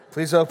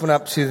Please open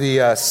up to the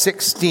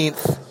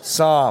 16th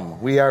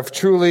Psalm. We have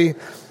truly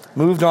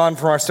moved on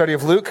from our study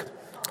of Luke.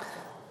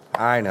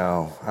 I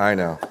know.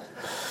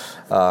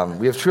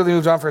 We have truly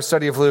moved on from our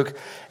study of Luke,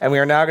 and we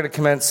are now going to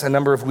commence a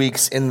number of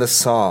weeks in the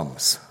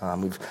Psalms.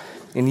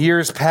 In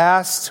years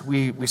past,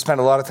 we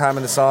spent a lot of time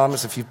in the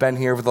Psalms. If you've been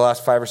here over the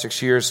last 5 or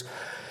 6 years,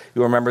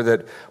 you'll remember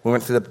that we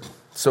went through the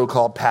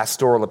so-called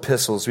pastoral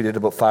epistles. We did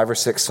about 5 or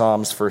 6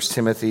 Psalms, 1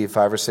 Timothy,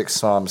 5 or 6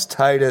 Psalms,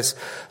 Titus,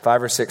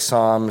 5 or 6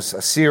 Psalms,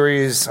 a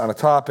series on a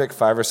topic,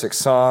 5 or 6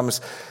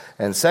 Psalms,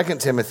 and 2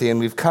 Timothy, and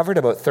we've covered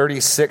about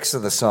 36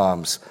 of the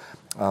Psalms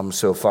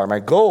so far. My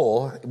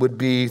goal would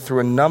be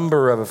through a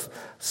number of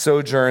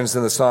sojourns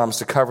in the Psalms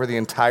to cover the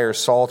entire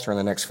Psalter in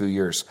the next few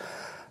years.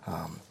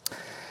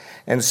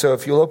 And so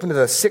if you'll open to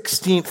the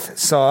 16th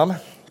Psalm,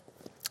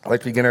 I'd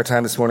like to begin our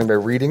time this morning by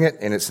reading it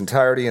in its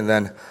entirety, and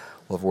then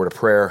we'll have a word of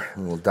prayer,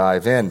 and we'll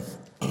dive in.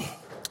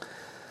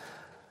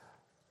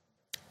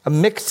 A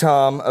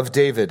miktam of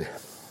David.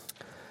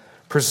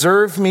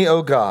 Preserve me,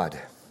 O God,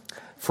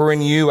 for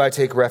in you I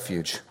take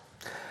refuge.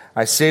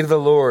 I say to the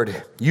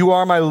Lord, you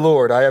are my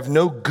Lord. I have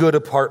no good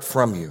apart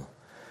from you.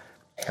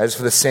 As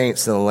for the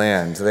saints in the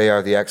land, they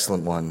are the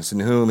excellent ones, in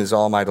whom is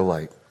all my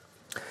delight.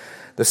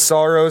 The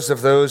sorrows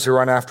of those who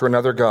run after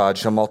another God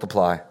shall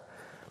multiply.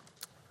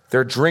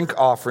 Their drink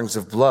offerings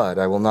of blood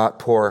I will not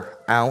pour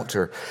out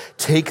or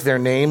take their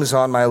names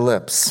on my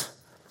lips.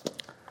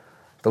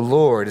 The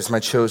Lord is my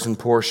chosen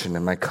portion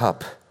and my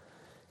cup.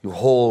 You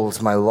hold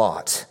my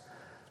lot.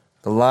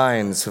 The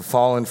lines have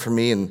fallen for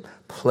me in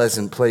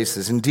pleasant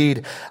places.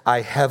 Indeed, I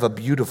have a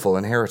beautiful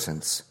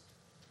inheritance.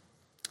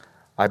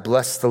 I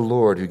bless the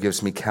Lord who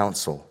gives me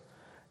counsel.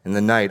 In the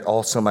night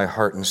also my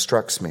heart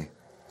instructs me.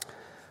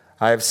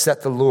 I have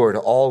set the Lord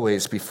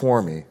always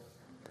before me.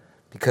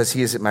 Because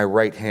he is at my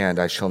right hand,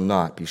 I shall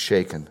not be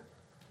shaken.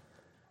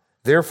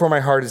 Therefore my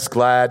heart is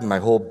glad and my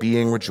whole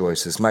being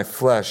rejoices. My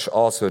flesh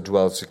also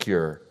dwells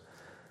secure.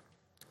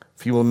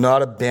 For you will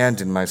not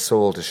abandon my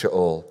soul to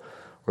Sheol,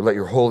 or let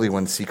your Holy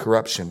One see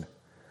corruption.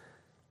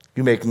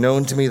 You make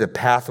known to me the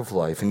path of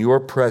life. In your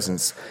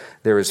presence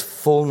there is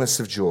fullness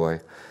of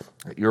joy.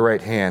 At your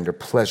right hand are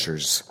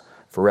pleasures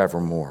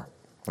forevermore.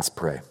 Let's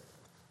pray.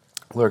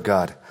 Lord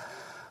God,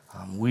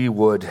 we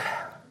would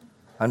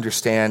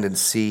understand and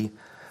see,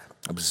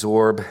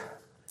 absorb,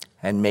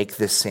 and make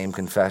this same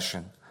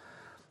confession.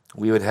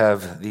 We would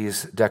have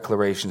these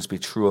declarations be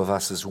true of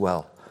us as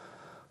well.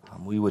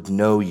 We would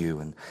know you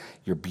and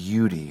your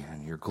beauty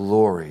and your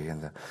glory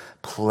and the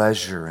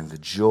pleasure and the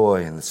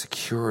joy and the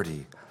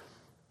security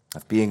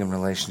of being in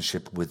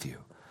relationship with you.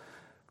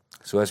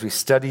 So as we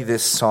study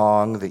this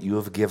song that you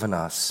have given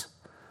us,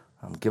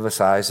 give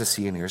us eyes to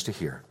see and ears to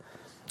hear.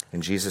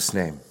 In Jesus'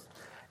 name,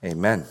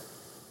 amen.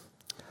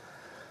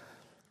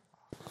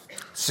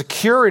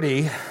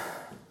 Security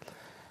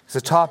is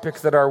a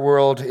topic that our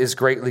world is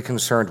greatly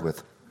concerned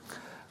with,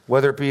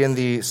 whether it be in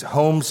the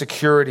home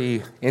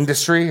security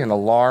industry and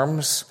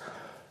alarms,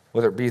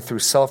 whether it be through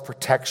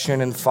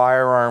self-protection and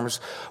firearms,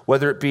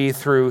 whether it be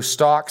through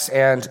stocks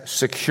and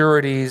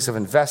securities of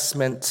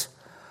investment.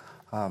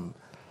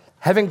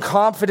 Having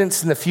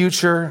confidence in the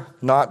future,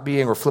 not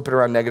being, or flip it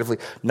around negatively,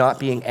 not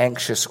being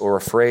anxious or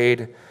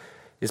afraid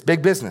is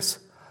big business.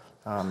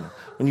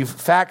 When you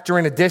factor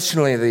in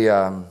additionally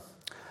the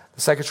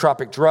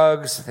psychotropic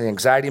drugs, the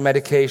anxiety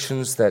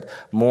medications that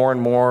more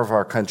and more of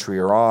our country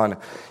are on, you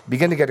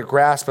begin to get a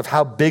grasp of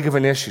how big of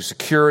an issue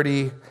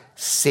security,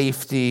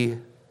 safety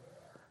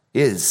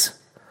is,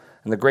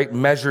 and the great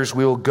measures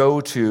we will go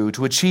to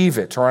achieve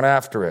it, to run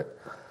after it.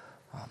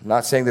 I'm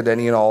not saying that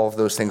any and all of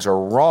those things are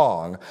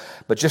wrong,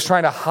 but just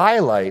trying to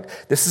highlight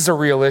this is a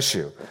real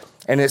issue.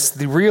 And it's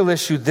the real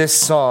issue this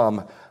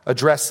psalm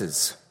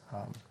addresses.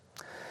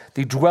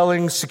 The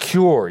dwelling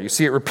secure. You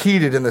see it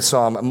repeated in the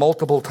psalm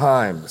multiple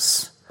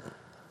times.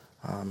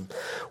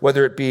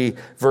 Whether it be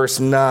verse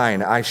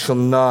 9, I shall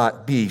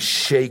not be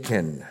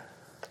shaken.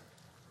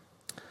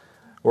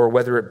 Or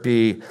whether it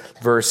be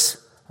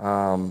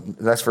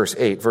that's verse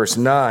 8. Verse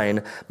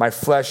 9, my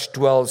flesh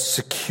dwells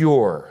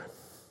secure.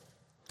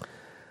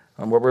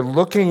 What we're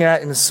looking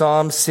at in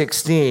Psalm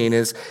 16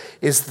 is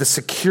the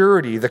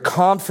security, the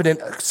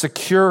confident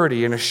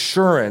security and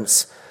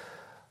assurance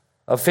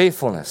of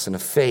faithfulness and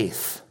of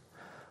faith.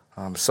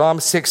 Psalm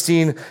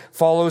 16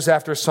 follows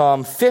after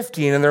Psalm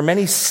 15, and there are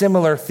many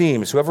similar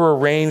themes. Whoever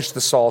arranged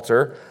the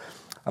Psalter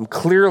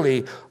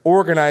clearly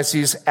organized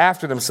these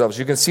after themselves.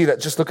 You can see that,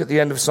 just look at the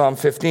end of Psalm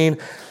 15,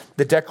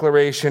 the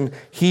declaration,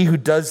 he who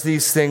does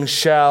these things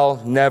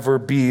shall never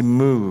be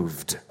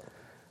moved.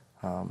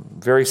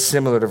 Very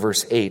similar to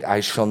verse 8,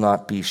 I shall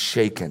not be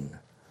shaken.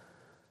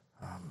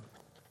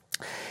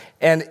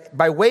 And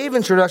by way of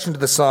introduction to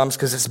the Psalms,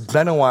 because it's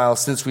been a while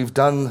since we've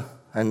done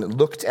and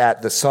looked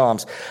at the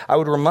Psalms, I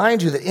would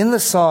remind you that in the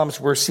Psalms,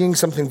 we're seeing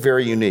something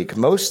very unique.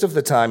 Most of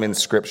the time in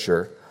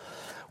Scripture,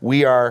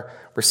 we are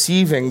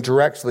receiving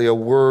directly a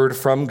word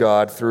from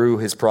God through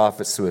his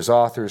prophets, through his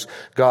authors,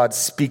 God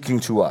speaking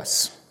to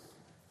us.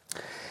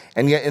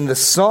 And yet in the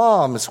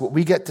Psalms, what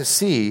we get to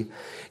see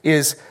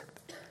is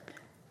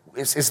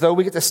it's as though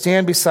we get to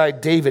stand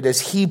beside David as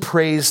he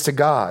prays to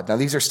God. Now,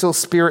 these are still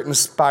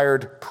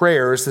Spirit-inspired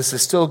prayers. This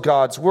is still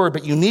God's word,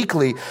 but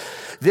uniquely,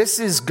 this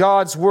is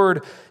God's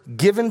word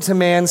given to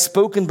man,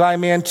 spoken by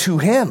man to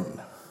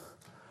him.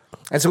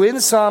 And so in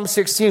Psalm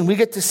 16, we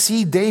get to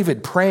see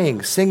David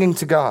praying, singing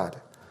to God.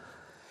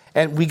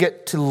 And we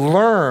get to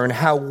learn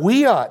how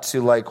we ought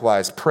to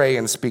likewise pray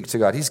and speak to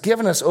God. He's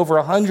given us over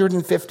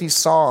 150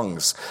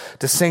 songs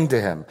to sing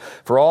to him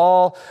for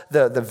all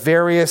the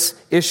various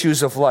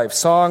issues of life.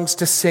 Songs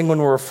to sing when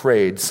we're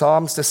afraid.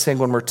 Psalms to sing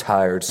when we're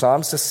tired.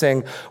 Psalms to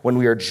sing when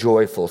we are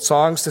joyful.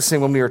 Songs to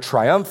sing when we are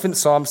triumphant.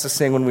 Psalms to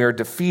sing when we are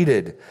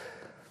defeated.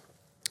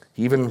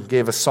 He even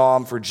gave a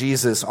psalm for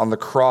Jesus on the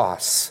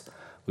cross.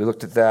 We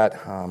looked at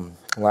that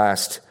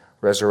last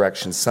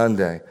Resurrection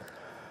Sunday.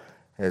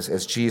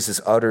 As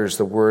Jesus utters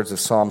the words of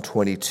Psalm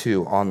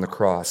 22 on the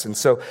cross. And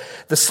so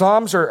the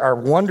Psalms are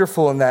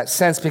wonderful in that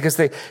sense because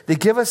they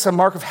give us a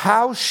mark of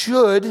how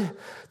should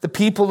the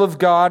people of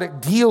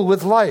God deal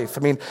with life.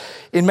 I mean,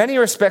 in many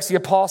respects, the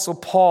Apostle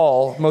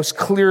Paul most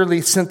clearly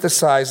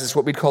synthesizes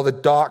what we call the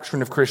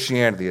doctrine of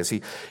Christianity as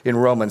he, in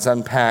Romans,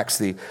 unpacks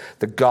the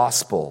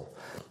gospel,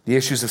 the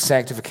issues of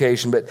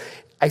sanctification. But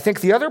I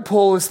think the other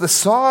pole is the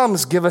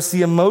Psalms give us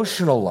the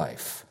emotional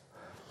life.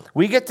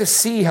 We get to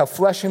see how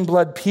flesh and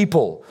blood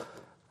people,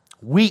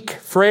 weak,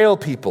 frail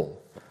people,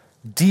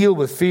 deal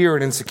with fear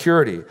and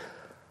insecurity.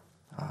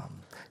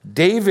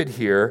 David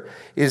here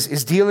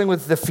is dealing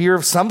with the fear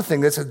of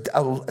something that's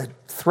a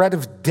threat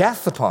of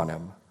death upon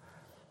him.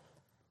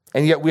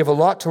 And yet we have a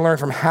lot to learn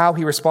from how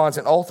he responds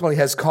and ultimately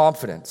has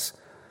confidence.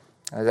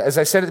 As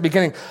I said at the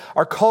beginning,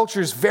 our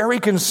culture is very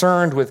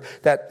concerned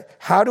with that.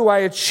 How do I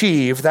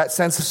achieve that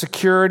sense of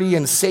security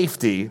and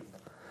safety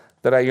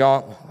that I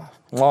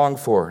long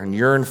for and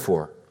yearn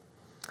for?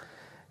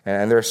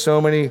 And there are so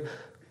many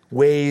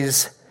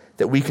ways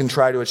that we can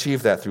try to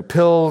achieve that through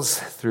pills,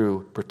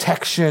 through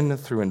protection,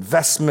 through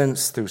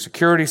investments, through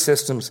security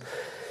systems,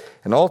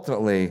 and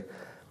ultimately,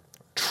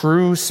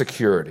 true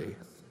security,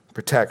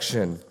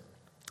 protection,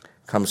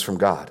 comes from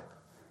God.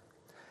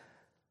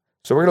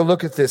 So we're going to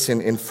look at this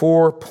in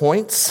 4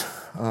 points: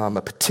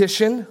 a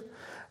petition,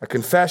 a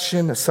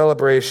confession, a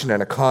celebration,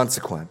 and a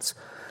consequence.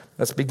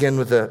 Let's begin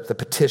with the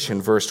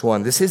petition, verse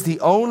 1. This is the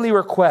only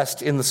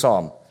request in the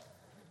psalm.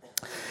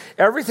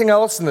 Everything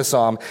else in the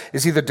psalm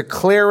is either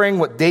declaring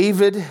what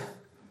David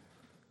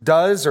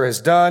does or has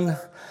done,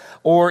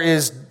 or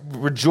is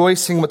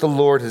rejoicing what the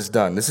Lord has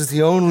done. This is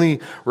the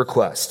only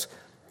request.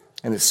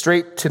 And it's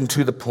straight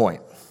to the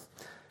point.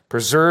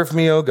 Preserve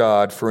me, O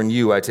God, for in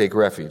you I take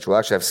refuge. Well,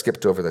 actually, I've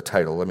skipped over the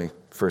title. Let me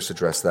first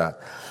address that.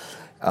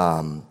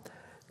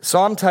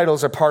 Psalm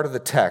titles are part of the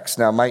text.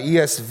 Now, my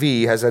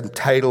ESV has a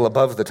title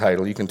above the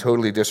title. You can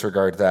totally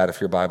disregard that if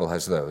your Bible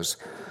has those.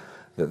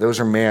 Those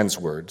are man's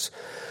words.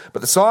 But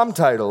the psalm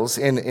titles,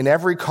 in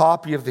every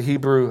copy of the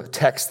Hebrew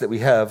text that we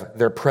have,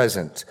 they're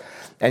present.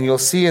 And you'll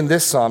see in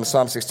this psalm,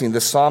 Psalm 16,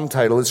 the psalm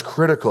title is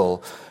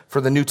critical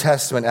for the New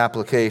Testament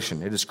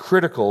application. It is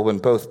critical when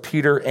both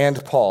Peter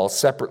and Paul,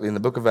 separately in the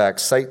book of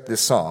Acts, cite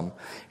this psalm.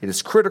 It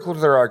is critical to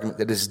their argument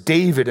that it is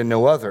David and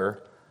no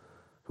other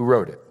who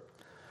wrote it.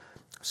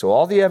 So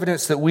all the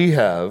evidence that we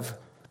have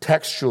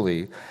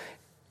textually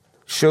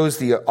shows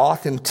the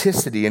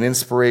authenticity and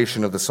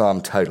inspiration of the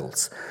psalm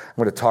titles. I'm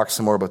going to talk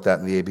some more about that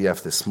in the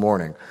ABF this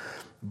morning.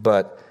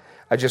 But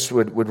I just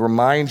would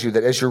remind you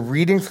that as you're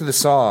reading through the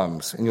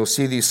Psalms, and you'll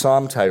see these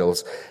psalm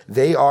titles,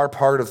 they are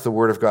part of the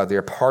Word of God. They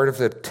are part of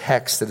the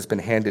text that has been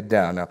handed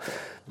down. Now,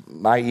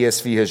 my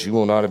ESV has, "You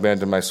will not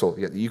abandon my soul."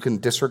 You can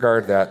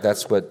disregard that.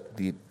 That's what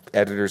the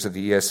editors of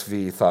the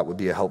ESV thought would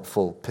be a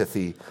helpful,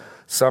 pithy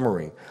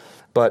summary.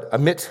 But a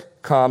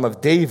mitkam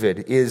of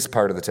David is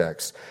part of the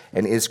text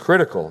and is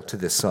critical to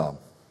this psalm.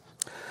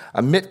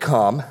 A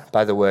mitkam,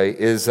 by the way,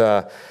 is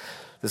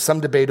there's some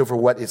debate over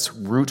what its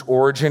root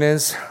origin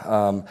is.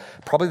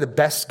 Probably the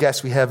best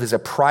guess we have is a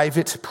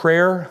private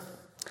prayer,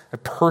 a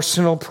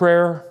personal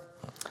prayer,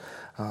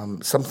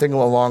 something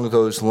along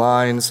those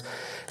lines.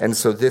 And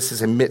so this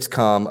is a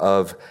mitkam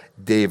of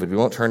David. We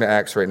won't turn to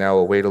Acts right now.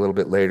 We'll wait a little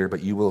bit later.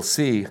 But you will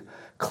see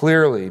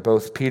clearly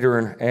both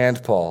Peter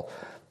and Paul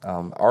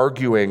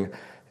arguing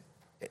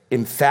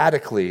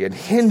emphatically and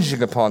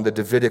hinging upon the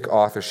Davidic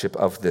authorship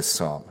of this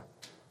psalm.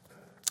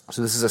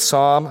 So this is a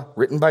psalm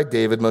written by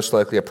David, most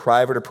likely a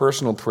private or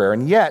personal prayer.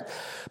 And yet,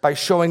 by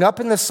showing up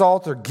in the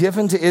Psalter,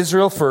 given to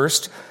Israel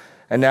first,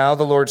 and now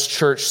the Lord's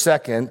church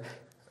second,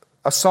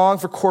 a song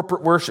for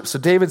corporate worship. So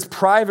David's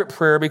private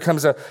prayer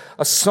becomes a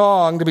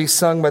song to be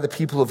sung by the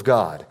people of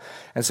God.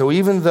 And so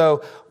even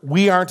though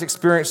we aren't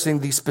experiencing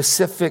the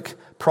specific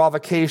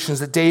provocations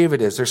that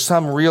David is, there's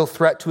some real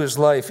threat to his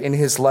life in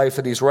his life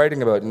that he's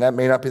writing about, and that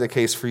may not be the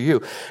case for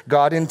you.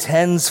 God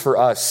intends for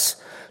us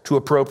to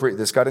appropriate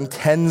this. God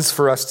intends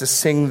for us to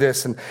sing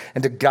this and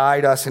to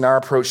guide us in our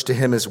approach to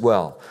him as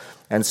well.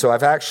 And so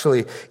I've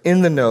actually,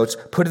 in the notes,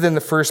 put it in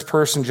the first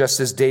person just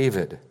as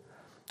David.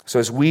 So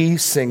as we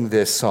sing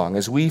this song,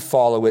 as we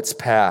follow its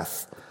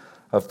path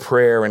of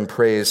prayer and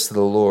praise to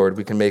the Lord,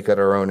 we can make it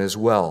our own as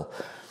well.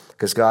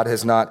 because God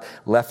has not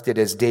left it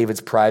as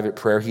David's private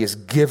prayer. He has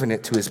given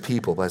it to his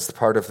people as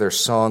part of their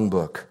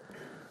songbook.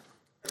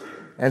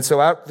 And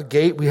so out the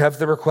gate, we have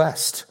the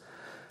request.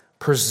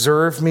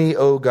 Preserve me,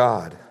 O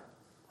God.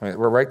 Right,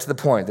 we're right to the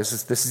point. This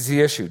is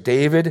the issue.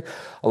 David,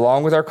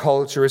 along with our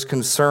culture, is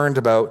concerned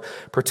about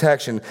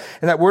protection.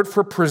 And that word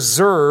for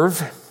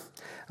preserve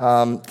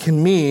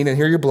can mean, and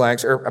here are your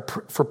blanks,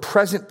 for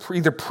present,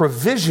 either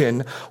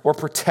provision or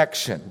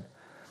protection.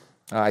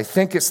 I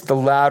think it's the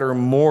latter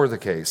more the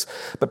case.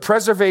 But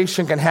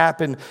preservation can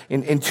happen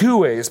in two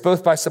ways,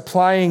 both by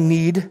supplying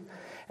need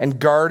and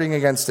guarding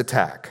against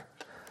attack.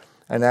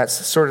 And that's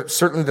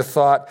certainly the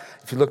thought.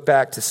 If you look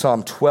back to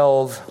Psalm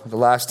 12, the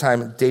last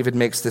time David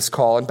makes this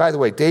call. And by the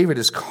way, David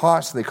is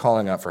constantly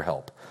calling out for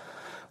help.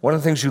 One of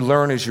the things you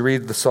learn as you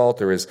read the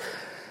Psalter is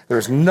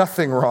there's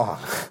nothing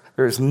wrong.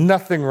 There is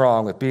nothing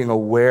wrong with being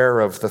aware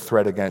of the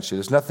threat against you.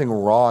 There's nothing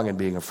wrong in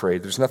being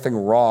afraid. There's nothing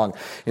wrong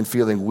in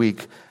feeling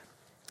weak,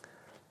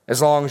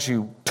 as long as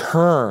you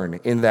turn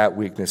in that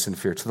weakness and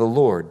fear to the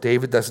Lord.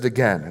 David does it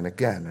again and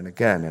again and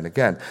again and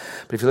again.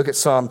 But if you look at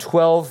Psalm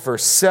 12,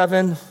 verse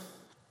 7,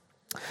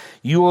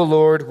 you, O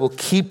Lord, will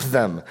keep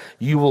them.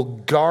 You will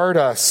guard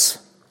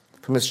us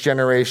from this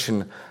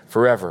generation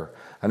forever.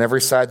 On every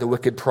side, the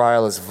wicked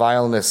prowl as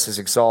vileness is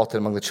exalted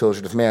among the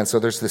children of man. So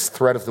there's this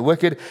threat of the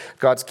wicked.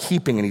 God's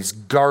keeping and he's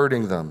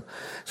guarding them.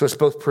 So it's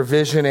both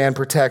provision and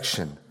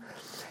protection.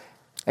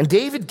 And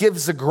David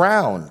gives the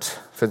ground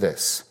for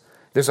this.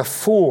 There's a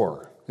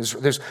for.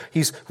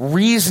 He's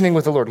reasoning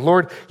with the Lord.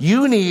 Lord,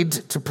 you need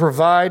to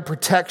provide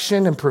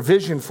protection and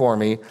provision for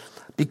me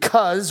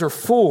because, or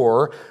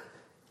for,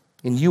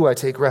 in you I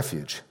take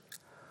refuge.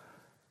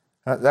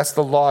 That's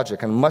the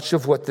logic. And much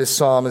of what this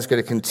psalm is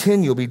going to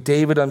continue will be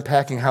David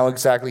unpacking how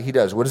exactly he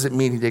does. What does it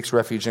mean he takes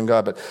refuge in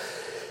God? But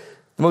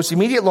the most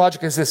immediate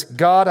logic is this: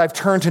 God, I've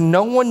turned to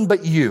no one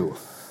but you.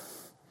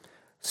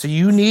 So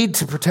you need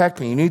to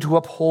protect me. You need to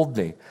uphold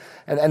me.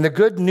 And the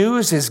good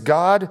news is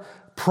God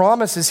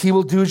promises he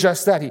will do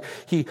just that.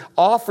 He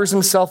offers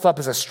himself up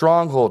as a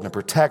stronghold and a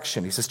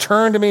protection. He says,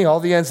 turn to me, all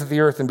the ends of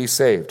the earth, and be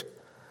saved.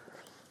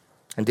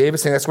 And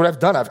David's saying, that's what I've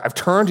done. I've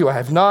turned to you. I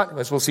have not,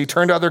 as we'll see,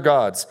 turned to other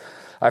gods.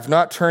 I've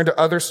not turned to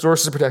other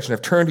sources of protection.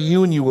 I've turned to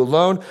you and you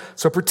alone.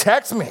 So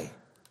protect me.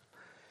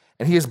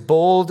 And he is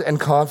bold and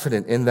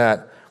confident in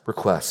that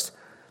request.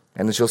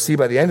 And as you'll see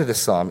by the end of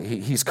this psalm,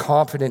 he's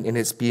confident in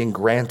its being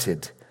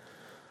granted.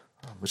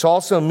 Which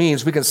also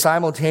means we can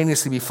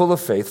simultaneously be full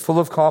of faith, full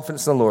of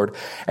confidence in the Lord,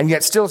 and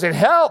yet still say,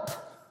 help!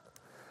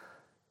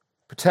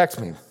 Protect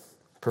me.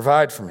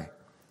 Provide for me.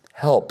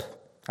 Help.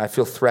 I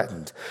feel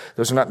threatened.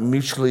 Those are not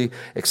mutually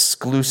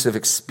exclusive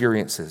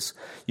experiences.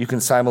 You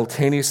can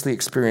simultaneously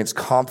experience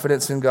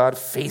confidence in God,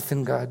 faith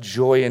in God,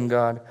 joy in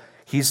God.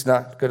 He's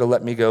not going to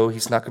let me go.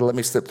 He's not going to let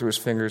me slip through his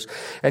fingers.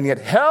 And yet,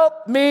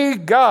 help me,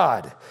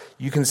 God.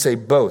 You can say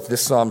both.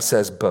 This psalm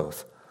says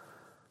both.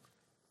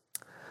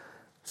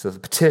 So the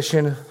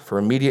petition for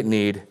immediate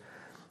need,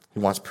 he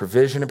wants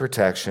provision and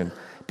protection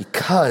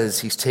because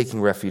he's taking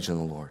refuge in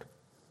the Lord.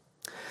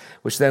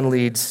 Which then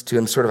leads to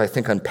him sort of, I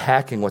think,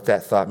 unpacking what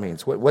that thought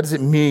means. What does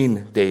it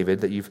mean,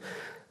 David, that you've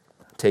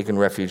taken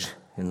refuge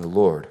in the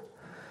Lord?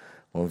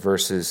 Well, in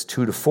verses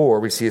 2 to 4,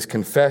 we see his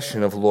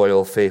confession of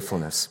loyal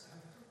faithfulness.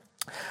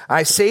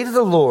 I say to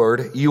the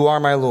Lord, you are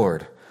my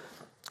Lord.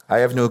 I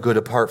have no good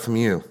apart from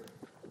you.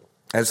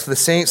 As for the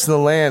saints in the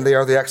land, they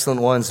are the excellent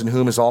ones in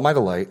whom is all my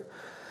delight.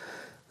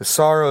 The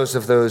sorrows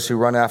of those who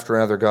run after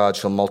another god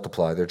shall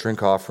multiply. Their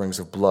drink offerings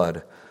of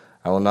blood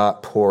I will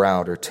not pour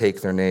out or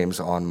take their names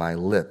on my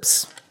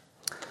lips.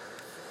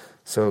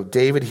 So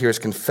David here is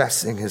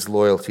confessing his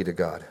loyalty to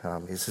God.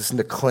 This isn't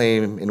a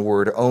claim in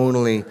word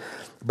only,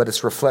 but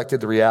it's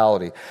reflected the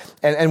reality.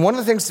 And one of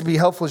the things to be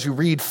helpful as you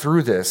read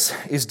through this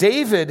is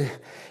David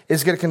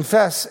is going to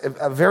confess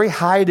a very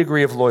high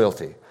degree of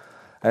loyalty.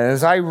 And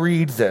as I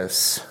read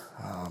this,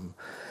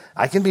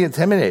 I can be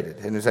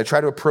intimidated. And as I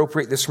try to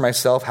appropriate this for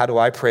myself, how do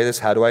I pray this?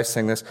 How do I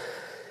sing this?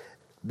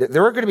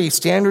 There are going to be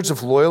standards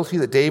of loyalty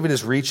that David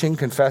is reaching,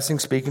 confessing,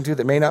 speaking to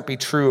that may not be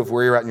true of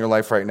where you're at in your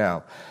life right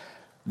now.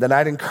 Then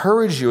I'd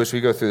encourage you as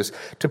we go through this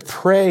to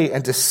pray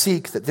and to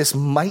seek that this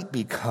might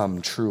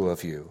become true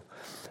of you.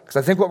 Because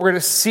I think what we're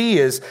going to see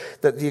is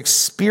that the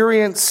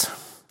experience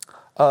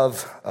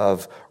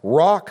of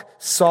rock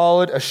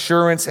solid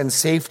assurance and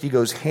safety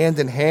goes hand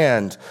in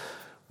hand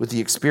with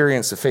the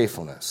experience of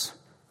faithfulness.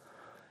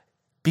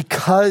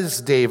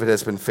 Because David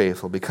has been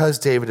faithful, because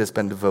David has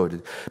been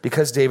devoted,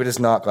 because David has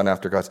not gone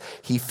after gods,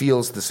 he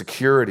feels the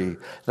security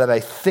that I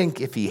think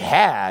if he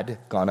had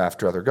gone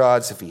after other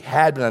gods, if he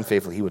had been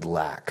unfaithful, he would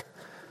lack.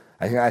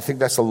 I think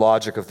that's the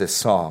logic of this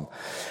psalm.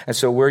 And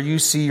so where you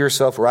see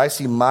yourself, where I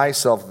see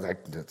myself, I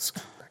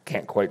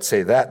can't quite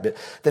say that, but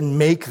then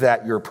make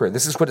that your prayer.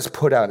 This is what is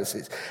put out.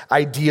 It's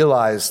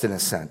idealized in a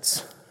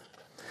sense.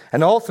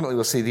 And ultimately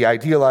we'll see the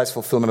idealized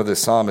fulfillment of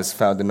this psalm is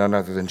found in none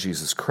other than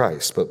Jesus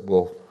Christ, but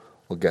we'll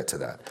get to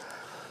that.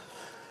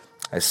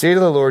 I say to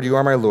the Lord, you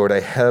are my Lord. I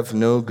have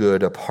no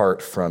good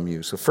apart from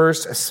you. So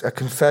first, a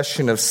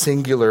confession of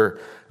singular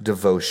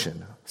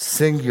devotion.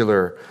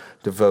 Singular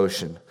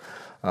devotion.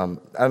 And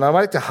I'd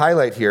like to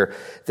highlight here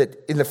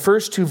that in the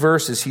first two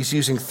verses, he's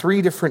using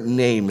three different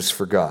names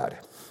for God.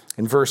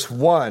 In verse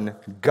 1,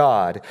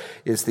 God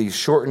is the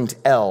shortened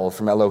L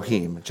from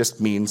Elohim. It just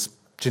means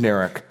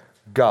generic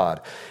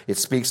God. It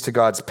speaks to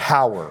God's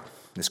power,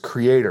 his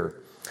creator.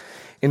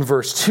 In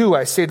verse 2,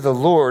 I say to the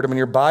Lord,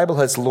 your Bible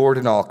has Lord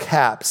in all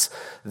caps.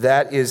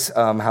 That is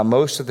how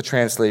most of the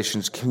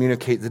translations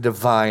communicate the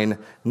divine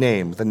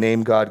name, the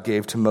name God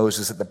gave to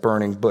Moses at the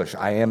burning bush.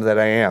 I am that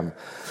I am.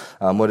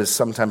 What is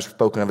sometimes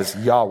spoken of as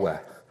Yahweh.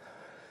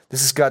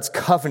 This is God's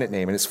covenant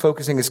name, and it's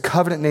focusing his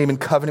covenant name and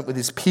covenant with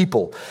his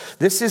people.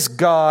 This is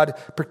God,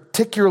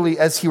 particularly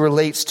as he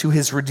relates to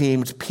his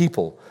redeemed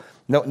people.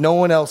 No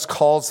one else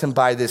calls him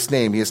by this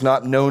name. He is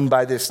not known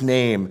by this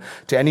name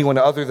to anyone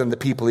other than the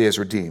people he has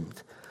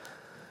redeemed.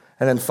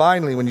 And then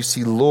finally, when you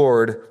see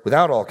Lord,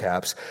 without all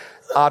caps,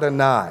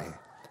 Adonai,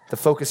 the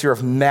focus here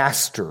of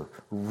master,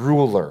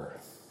 ruler.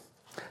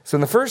 So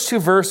in the first two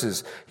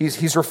verses,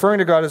 he's referring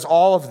to God as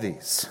all of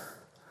these.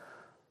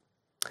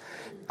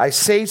 I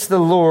say to the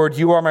Lord,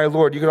 you are my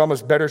Lord. You could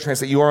almost better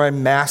translate, you are my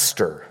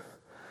master.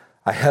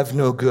 I have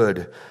no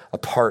good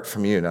apart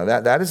from you. Now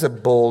that is a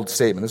bold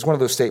statement. It's one of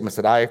those statements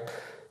that I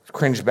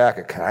cringe back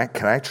at.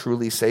 Can I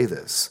truly say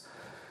this?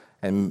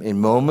 And in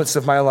moments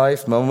of my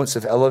life, moments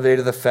of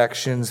elevated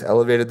affections,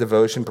 elevated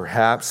devotion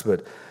perhaps,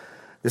 but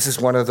this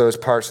is one of those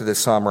parts of this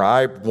psalm where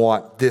I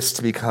want this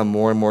to become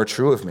more and more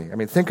true of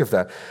me. Think of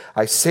that.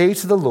 I say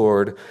to the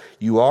Lord,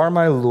 you are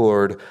my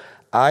Lord.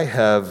 I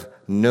have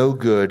no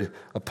good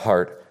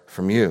apart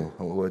from you.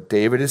 What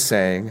David is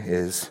saying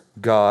is,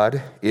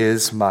 God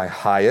is my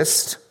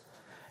highest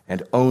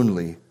and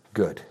only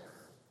good.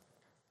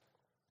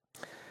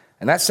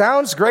 And that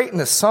sounds great in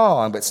a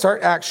song, but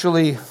start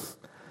actually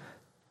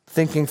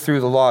thinking through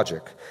the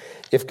logic.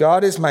 If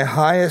God is my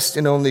highest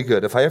and only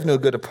good, if I have no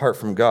good apart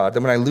from God,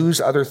 then when I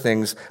lose other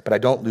things, but I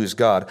don't lose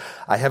God,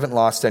 I haven't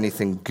lost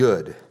anything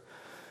good.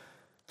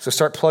 So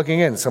start plugging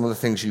in some of the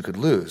things you could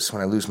lose.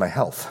 When I lose my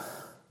health,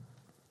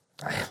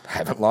 I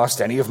haven't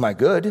lost any of my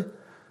good,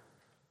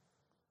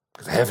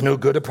 because I have no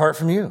good apart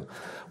from you.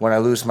 When I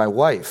lose my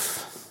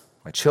wife,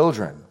 my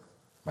children,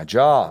 my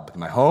job,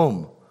 my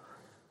home.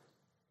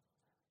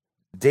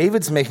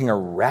 David's making a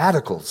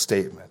radical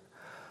statement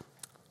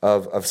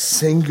of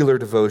singular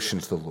devotion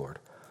to the Lord.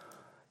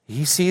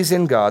 He sees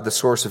in God the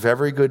source of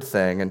every good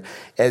thing, and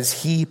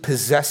as he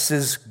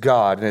possesses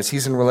God, and as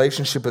he's in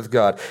relationship with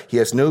God, he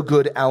has no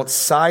good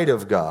outside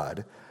of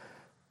God.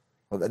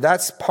 Well,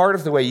 that's part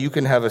of the way you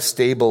can have a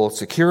stable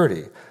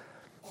security,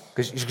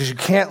 because you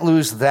can't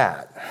lose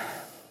that.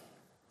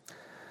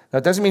 Now,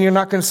 it doesn't mean you're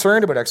not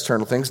concerned about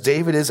external things.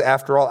 David is,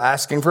 after all,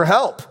 asking for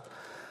help.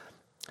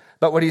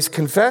 But what he's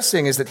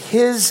confessing is that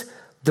his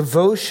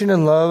devotion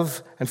and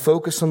love and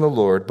focus on the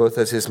Lord, both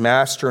as his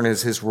master and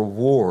as his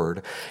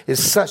reward,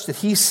 is such that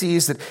he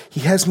sees that he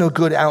has no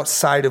good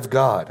outside of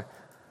God.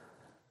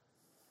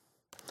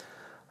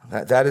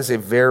 That is a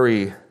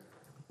very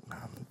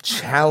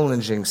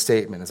challenging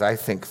statement as I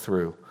think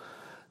through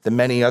the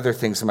many other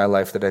things in my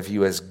life that I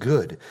view as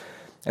good.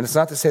 And it's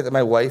not to say that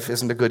my wife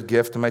isn't a good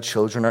gift and my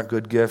children aren't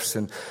good gifts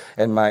and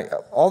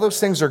all those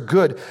things are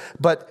good,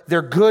 but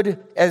they're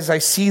good as I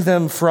see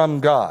them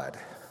from God.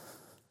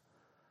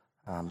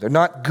 They're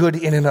not good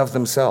in and of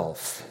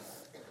themselves.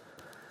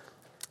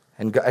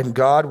 And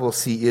God, we'll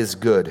see, is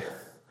good.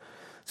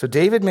 So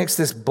David makes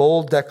this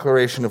bold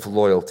declaration of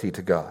loyalty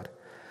to God.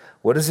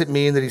 What does it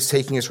mean that he's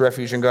taking his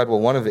refuge in God? Well,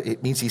 one of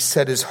it means he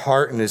set his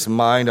heart and his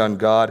mind on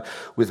God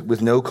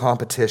with no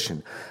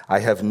competition.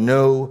 I have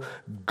no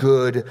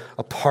good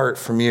apart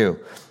from you.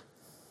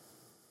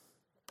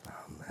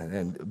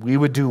 And we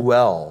would do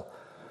well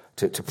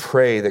to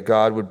pray that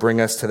God would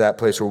bring us to that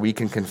place where we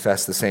can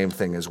confess the same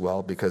thing as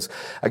well. Because,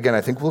 again,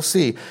 I think we'll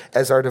see,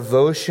 as our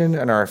devotion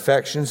and our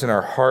affections and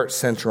our heart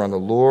center on the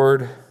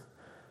Lord,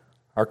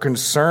 our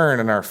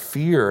concern and our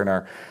fear and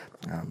our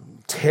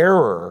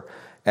terror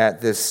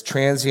at this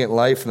transient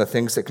life and the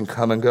things that can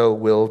come and go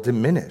will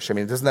diminish.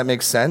 Doesn't that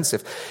make sense?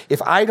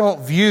 If I don't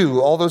view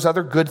all those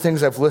other good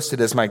things I've listed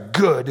as my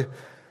good,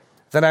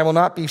 then I will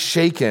not be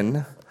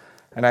shaken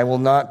and I will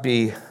not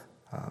be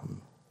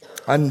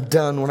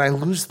undone when I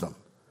lose them.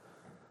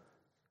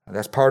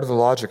 That's part of the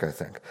logic, I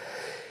think.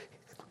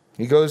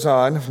 He goes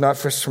on, not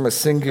just from a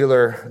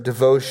singular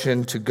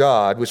devotion to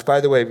God, which,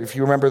 by the way, if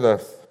you remember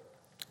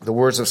the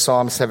words of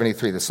Psalm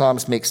 73, the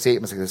Psalms make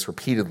statements like this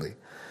repeatedly.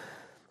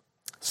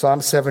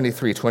 Psalm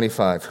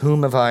 73:25,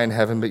 whom have I in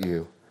heaven but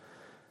you?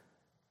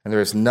 And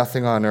there is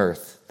nothing on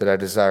earth that I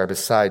desire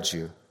besides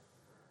you.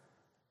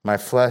 My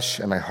flesh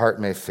and my heart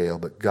may fail,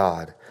 but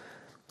God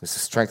is the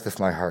strength of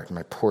my heart and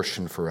my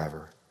portion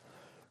forever.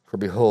 For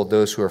behold,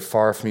 those who are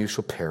far from you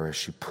shall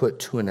perish. You put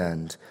to an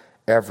end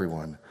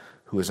everyone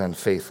who is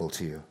unfaithful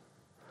to you.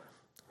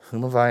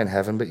 Whom have I in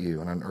heaven but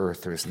you? And on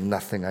earth there is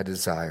nothing I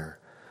desire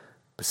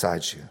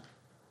besides you.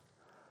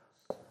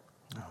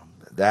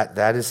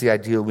 That is the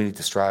ideal we need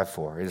to strive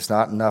for. It is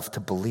not enough to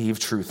believe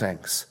true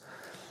things.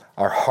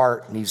 Our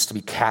heart needs to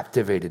be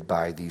captivated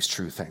by these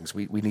true things.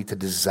 We need to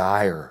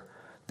desire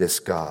this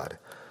God.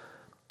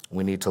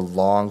 We need to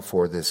long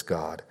for this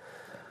God.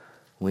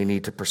 We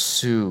need to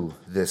pursue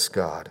this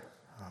God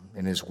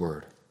in his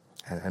word.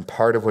 And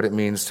part of what it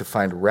means to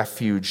find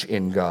refuge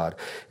in God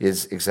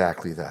is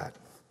exactly that.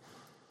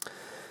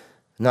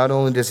 Not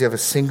only does he have a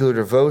singular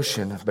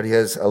devotion, but he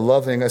has a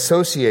loving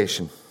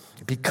association.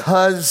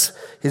 Because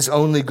his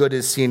only good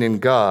is seen in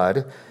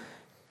God,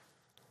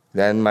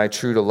 then my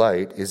true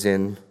delight is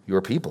in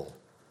your people.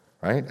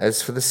 Right?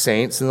 As for the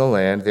saints in the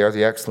land, they are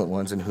the excellent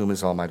ones in whom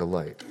is all my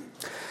delight.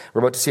 We're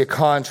about to see a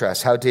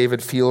contrast, how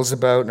David feels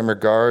about and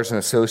regards and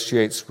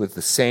associates with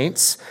the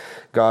saints,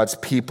 God's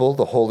people,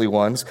 the holy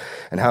ones,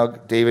 and how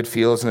David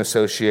feels and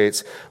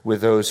associates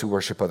with those who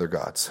worship other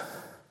gods.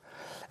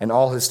 And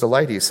all his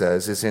delight, he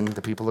says, is in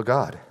the people of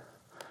God.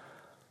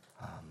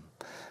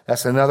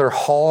 That's another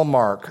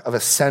hallmark of a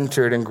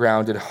centered and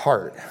grounded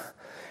heart.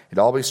 It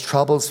always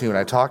troubles me when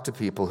I talk to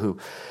people who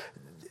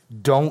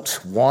don't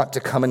want to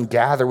come and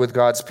gather with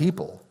God's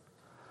people.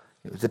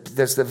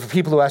 There's the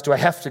people who ask, do I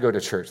have to go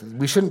to church?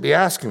 We shouldn't be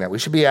asking that. We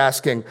should be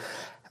asking,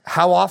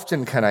 how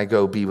often can I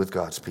go be with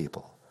God's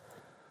people?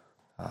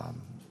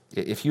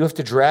 If you have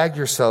to drag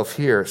yourself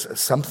here,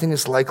 something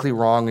is likely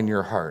wrong in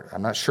your heart.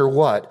 I'm not sure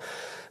what,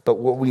 but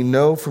what we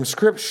know from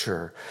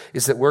Scripture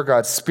is that where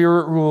God's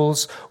Spirit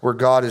rules, where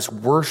God is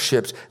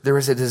worshipped, there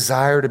is a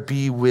desire to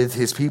be with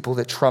his people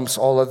that trumps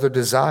all other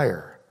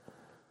desire.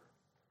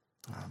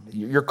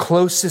 Your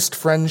closest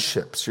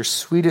friendships, your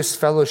sweetest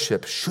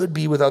fellowship should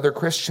be with other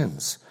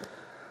Christians.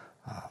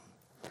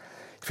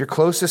 If your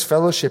closest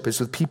fellowship is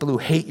with people who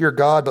hate your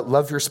God but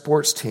love your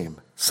sports team,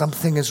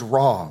 something is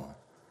wrong.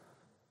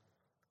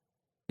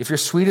 If your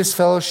sweetest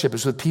fellowship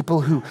is with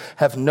people who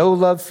have no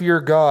love for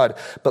your God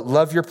but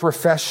love your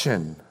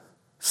profession,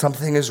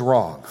 something is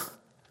wrong.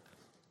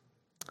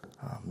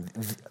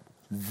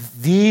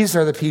 These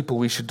are the people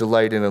we should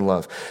delight in and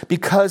love.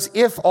 Because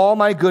if all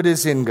my good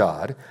is in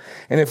God,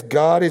 and if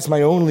God is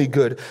my only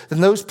good,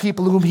 then those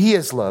people whom he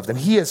has loved and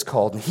he has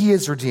called and he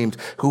has redeemed,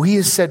 who he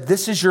has said,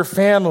 this is your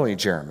family,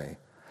 Jeremy.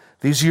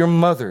 These are your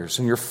mothers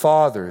and your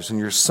fathers and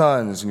your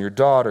sons and your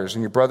daughters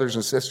and your brothers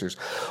and sisters.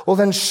 Well,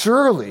 then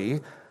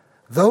surely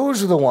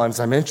those are the ones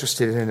I'm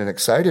interested in and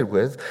excited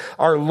with.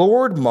 Our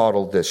Lord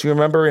modeled this. You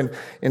remember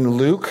in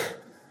Luke,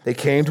 they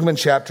came to him in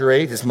chapter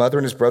 8. His mother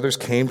and his brothers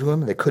came to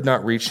him. They could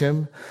not reach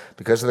him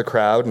because of the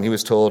crowd. And he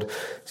was told,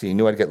 see, you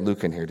knew I'd get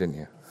Luke in here, didn't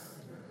you?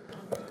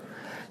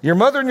 Your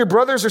mother and your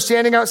brothers are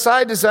standing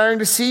outside desiring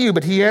to see you.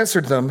 But he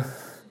answered them,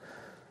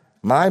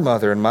 my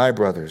mother and my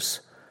brothers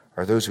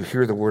are those who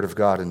hear the word of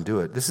God and do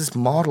it. This is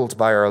modeled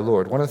by our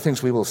Lord. One of the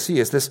things we will see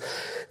is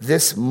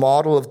this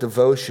model of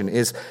devotion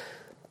is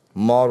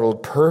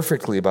modeled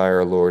perfectly by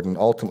our Lord and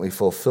ultimately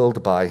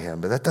fulfilled by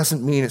him. But that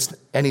doesn't mean it's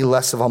any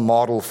less of a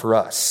model for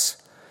us.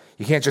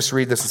 You can't just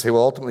read this and say,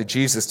 well, ultimately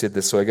Jesus did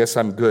this, so I guess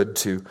I'm good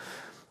to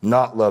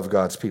not love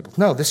God's people.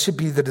 No, this should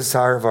be the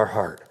desire of our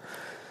heart.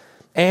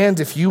 And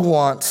if you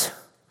want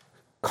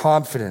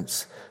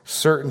confidence,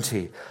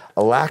 certainty,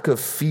 a lack of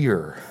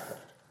fear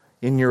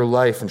in your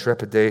life and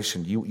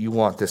trepidation, you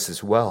want this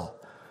as well.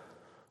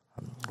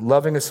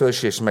 Loving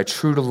association, my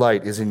true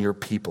delight is in your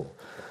people,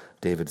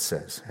 David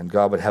says, and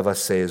God would have us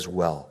say as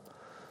well.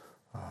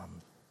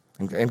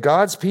 And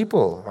God's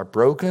people are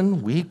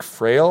broken, weak,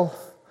 frail.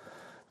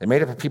 They're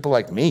made up of people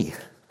like me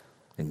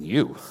and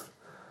you.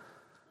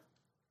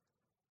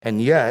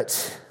 And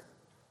yet,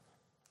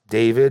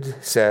 David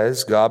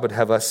says, God would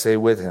have us say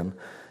with him,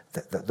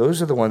 that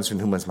those are the ones in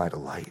whom is my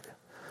delight.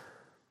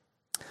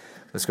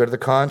 Let's go to the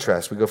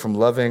contrast. We go from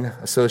loving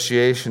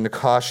association to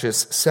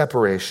cautious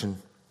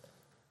separation.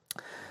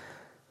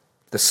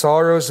 The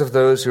sorrows of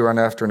those who run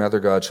after another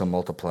God shall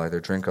multiply.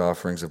 Their drink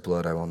offerings of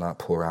blood I will not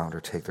pour out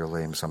or take their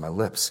names on my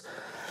lips.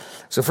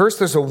 So first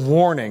there's a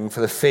warning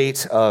for the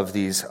fate of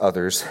these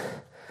others,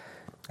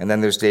 and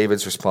then there's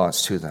David's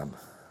response to them.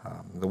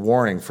 The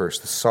warning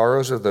first, the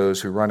sorrows of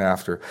those who run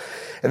after.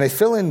 And they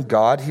fill in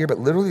God here, but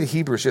literally the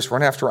Hebrew is just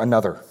run after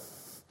another.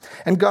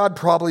 And God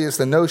probably is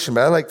the notion,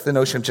 but I like the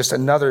notion of just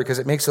another because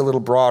it makes it a little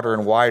broader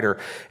and wider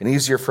and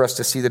easier for us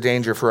to see the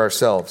danger for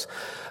ourselves.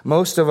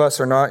 Most of us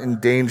are not in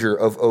danger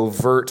of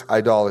overt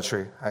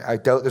idolatry. I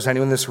doubt there's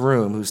anyone in this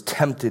room who's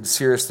tempted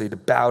seriously to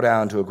bow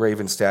down to a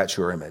graven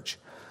statue or image.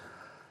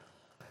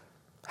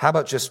 How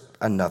about just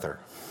another?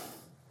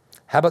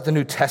 How about the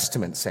New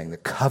Testament saying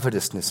that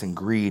covetousness and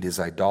greed is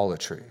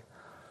idolatry?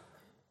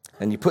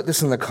 And you put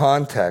this in the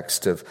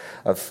context of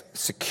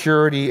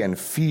security and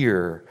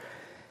fear.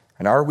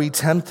 And are we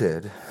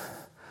tempted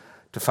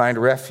to find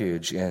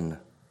refuge in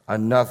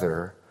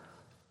another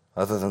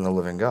other than the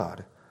living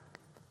God?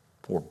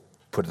 Or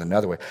put it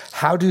another way,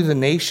 how do the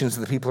nations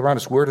and the people around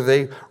us, where do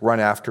they run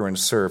after and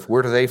serve?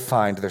 Where do they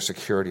find their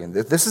security? And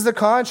this is the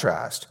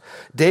contrast.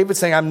 David's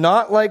saying, I'm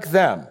not like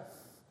them.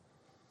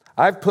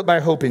 I've put my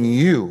hope in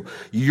you.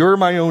 You're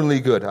my only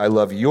good. I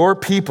love your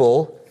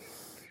people.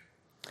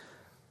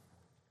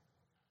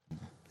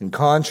 In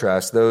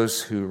contrast,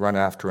 those who run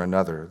after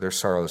another, their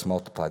sorrow is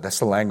multiplied. That's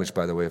the language,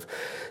 by the way, of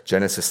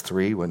Genesis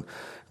 3, when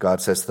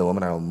God says to the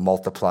woman, I will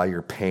multiply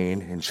your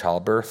pain in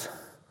childbirth.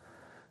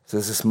 So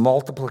there's this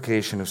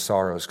multiplication of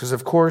sorrows. Because,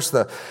 of course,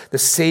 the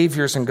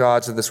saviors and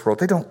gods of this world,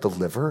 they don't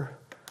deliver.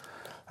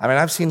 I mean,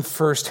 I've seen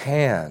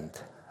firsthand.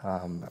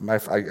 I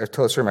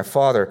tell a story. My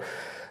father,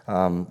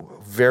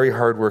 very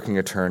hardworking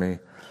attorney,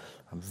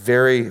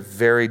 very,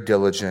 very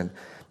diligent.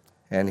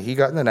 And he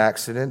got in an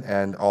accident,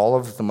 and all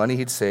of the money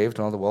he'd saved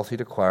and all the wealth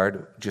he'd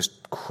acquired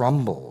just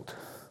crumbled.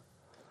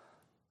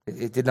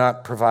 It did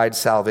not provide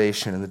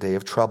salvation in the day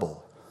of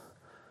trouble.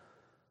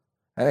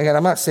 And again,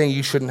 I'm not saying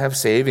you shouldn't have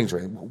savings.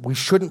 We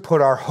shouldn't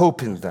put our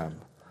hope in them.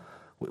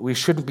 We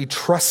shouldn't be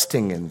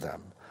trusting in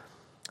them.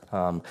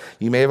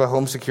 You may have a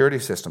home security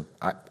system.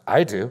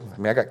 I do. I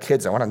mean, I got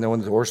kids. I want to know when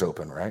the door's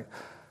open, right?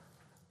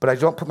 But I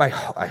don't put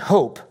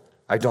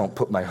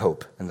my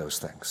hope in those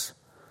things.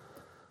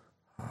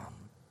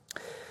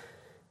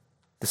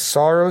 The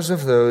sorrows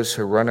of those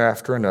who run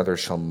after another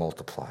shall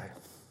multiply.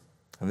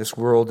 And this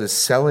world is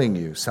selling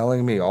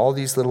me all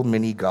these little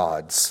mini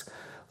gods,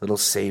 little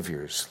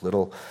saviors,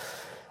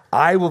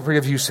 I will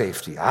give you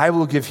safety. I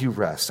will give you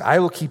rest. I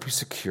will keep you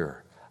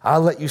secure.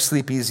 I'll let you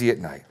sleep easy at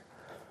night.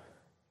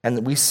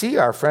 And we see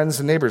our friends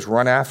and neighbors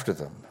run after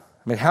them.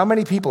 I mean, how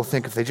many people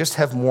think if they just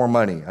have more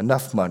money,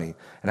 enough money,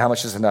 and how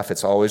much is enough?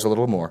 It's always a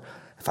little more.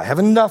 If I have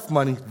enough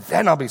money,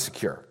 then I'll be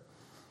secure.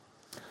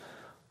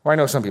 Or I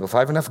know some people, if I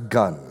have enough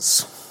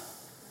guns.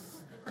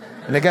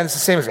 And again, it's the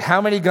same as how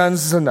many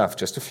guns is enough?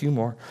 Just a few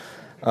more.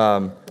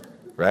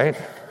 Right?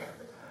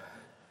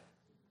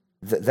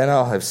 Then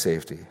I'll have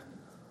safety.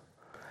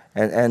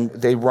 And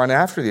they run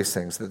after these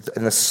things.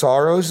 And the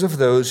sorrows of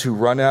those who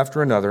run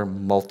after another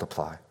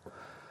multiply.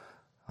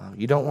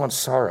 You don't want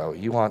sorrow.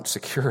 You want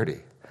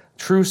security.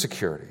 True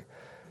security.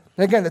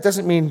 And again, that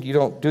doesn't mean you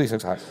don't do these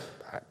things.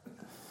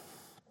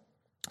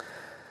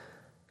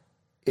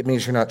 It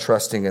means you're not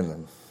trusting in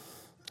them.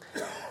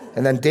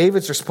 And then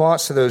David's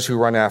response to those who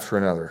run after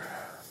another.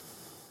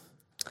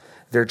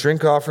 Their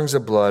drink offerings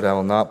of blood I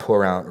will not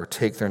pour out or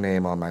take their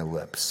name on my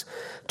lips.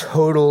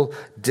 Total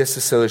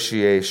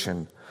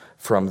disassociation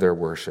from their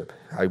worship.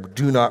 I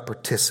do not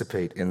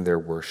participate in their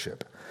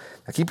worship.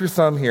 Now keep your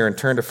thumb here and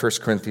turn to 1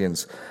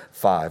 Corinthians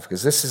 5,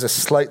 because this is a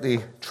slightly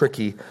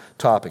tricky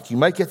topic. You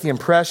might get the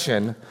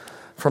impression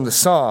from the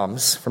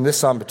Psalms, from this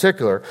psalm in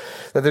particular,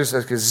 that there's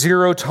like a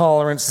zero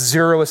tolerance,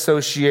 zero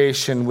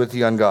association with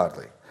the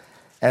ungodly.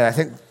 And I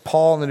think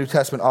Paul in the New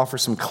Testament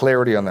offers some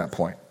clarity on that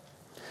point.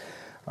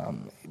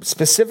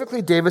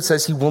 Specifically, David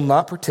says he will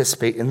not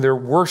participate in their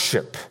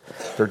worship,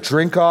 their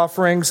drink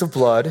offerings of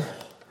blood,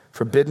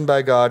 forbidden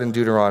by God in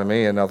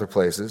Deuteronomy and other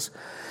places.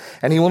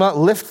 And he will not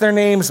lift their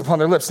names upon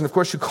their lips. And of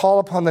course, you call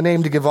upon the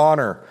name to give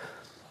honor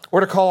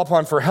or to call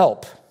upon for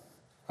help,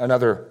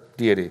 another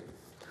deity.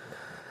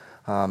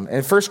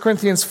 In 1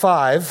 Corinthians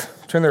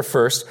 5, turn there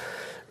first,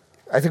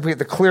 I think we get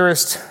the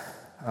clearest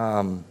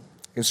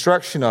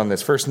instruction on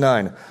this. Verse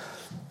 9.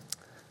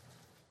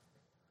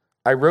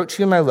 I wrote to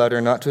you in my letter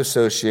not to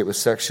associate with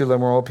sexually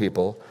immoral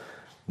people,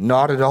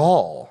 not at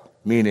all,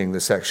 meaning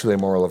the sexually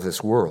immoral of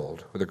this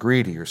world, or the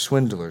greedy, or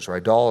swindlers, or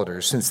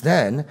idolaters, since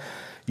then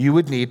you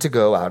would need to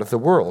go out of the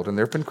world. And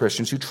there have been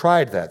Christians who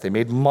tried that. They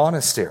made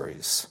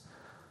monasteries.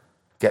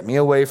 Get me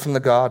away from the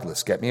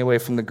godless. Get me away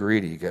from the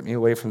greedy. Get me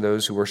away from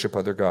those who worship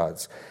other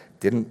gods.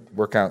 Didn't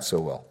work out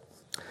so well.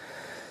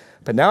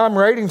 But now I'm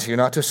writing to you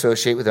not to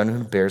associate with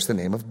anyone who bears the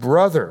name of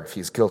brother, if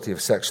he's guilty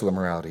of sexual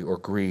immorality or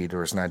greed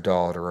or is an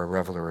idolater or a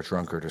reveler or a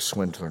drunkard or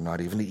swindler,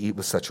 not even to eat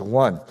with such a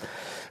one.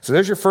 So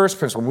there's your first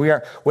principle.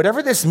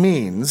 Whatever this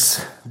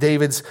means,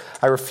 David's,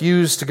 I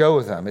refuse to go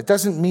with them. It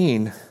doesn't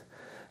mean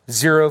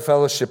zero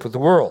fellowship with the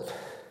world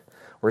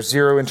or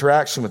zero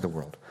interaction with the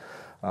world.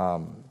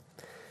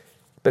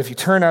 But if you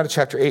turn now to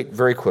chapter 8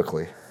 very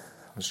quickly,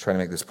 I'm just trying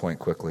to make this point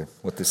quickly,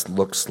 what this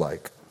looks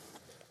like.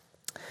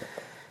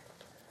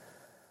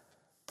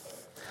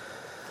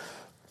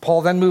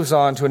 Paul then moves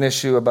on to an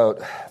issue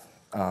about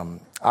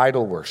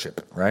idol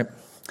worship, right?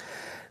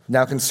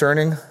 Now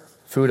concerning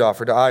food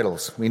offered to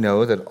idols, we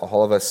know that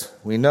all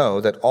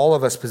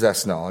of us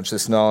possess knowledge.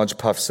 This knowledge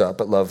puffs up,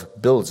 but love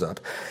builds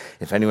up.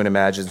 If anyone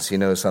imagines he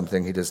knows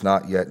something, he does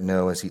not yet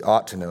know as he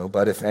ought to know.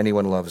 But if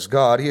anyone loves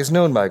God, he is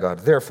known by God.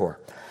 Therefore,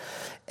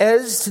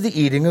 as to the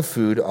eating of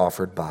food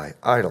offered by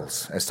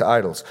idols, as to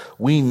idols,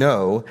 we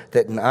know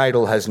that an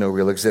idol has no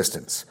real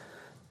existence,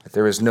 that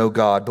there is no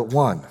God but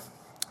one.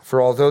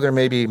 For although there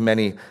may be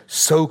many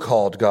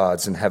so-called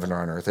gods in heaven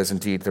or on earth, as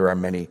indeed there are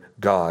many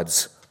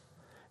gods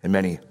and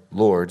many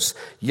lords,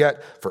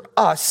 yet for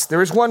us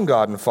there is one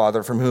God and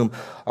Father, from whom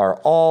are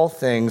all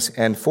things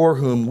and for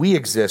whom we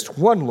exist,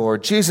 one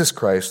Lord, Jesus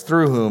Christ,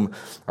 through whom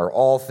are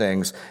all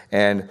things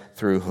and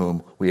through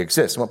whom we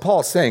exist. And what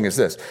Paul is saying is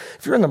this: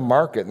 if you're in the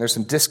market and there's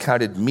some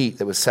discounted meat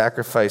that was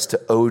sacrificed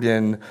to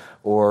Odin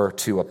or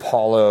to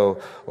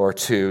Apollo or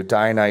to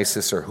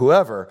Dionysus or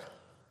whoever,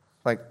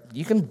 like,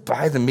 you can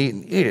buy the meat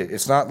and eat it.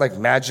 It's not like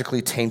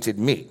magically tainted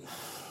meat.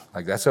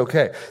 Like, that's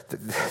okay.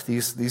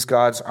 These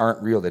gods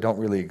aren't real. They don't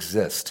really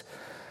exist.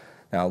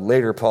 Now,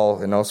 later,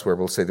 Paul and elsewhere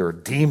will say there are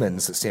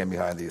demons that stand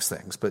behind these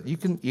things. But you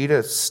can eat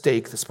a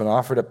steak that's been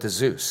offered up to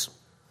Zeus.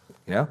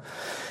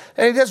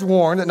 And he does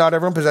warn that not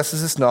everyone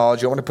possesses this knowledge.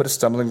 You don't want to put a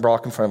stumbling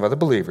block in front of other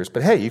believers.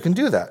 But hey, you can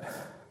do that.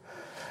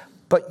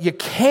 But you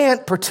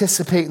can't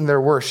participate in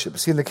their worship.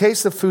 See, in the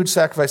case of food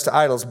sacrificed to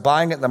idols,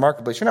 buying it in the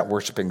marketplace, you're not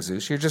worshiping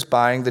Zeus. You're just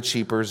buying the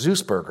cheaper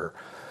Zeus burger.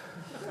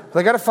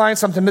 They got to find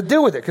something to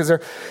do with it because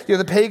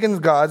the pagan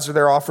gods are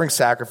there offering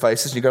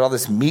sacrifices. You got all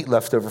this meat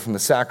left over from the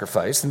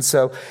sacrifice, and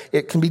so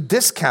it can be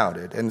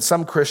discounted. And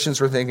some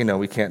Christians were thinking, no,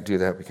 we can't do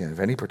that. We can't have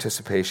any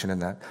participation in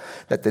that.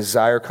 That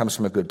desire comes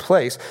from a good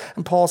place.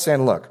 And Paul's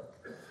saying, look,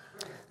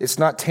 it's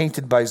not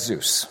tainted by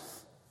Zeus.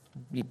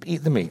 You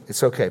eat the meat.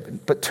 It's okay.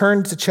 But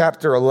turn to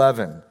chapter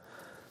 11,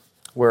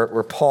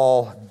 where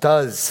Paul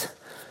does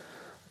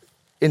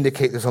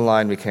indicate there's a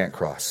line we can't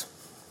cross.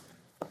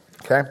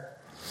 Okay?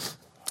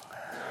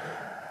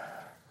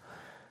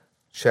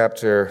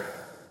 Chapter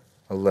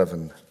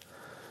 11.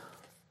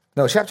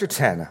 No, chapter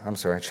 10. I'm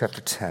sorry,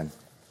 chapter 10.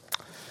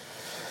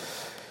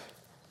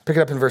 Pick it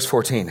up in verse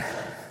 14.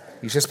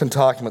 He's just been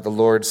talking about the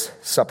Lord's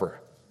Supper.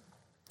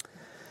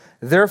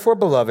 Therefore,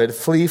 beloved,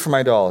 flee from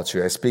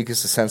idolatry. I speak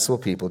as to sensible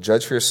people.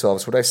 Judge for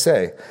yourselves what I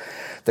say.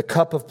 The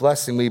cup of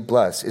blessing we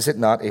bless, is it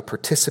not a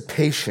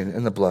participation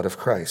in the blood of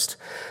Christ?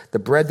 The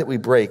bread that we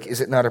break, is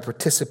it not a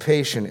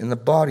participation in the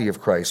body of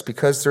Christ?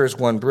 Because there is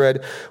one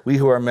bread, we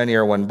who are many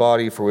are one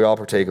body, for we all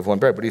partake of one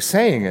bread. What he's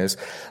saying is,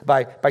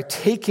 by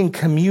taking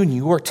communion,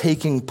 you are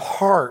taking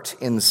part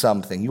in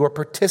something. You are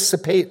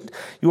participant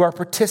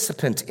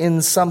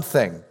in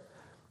something.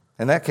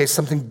 In that case,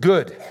 something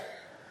good.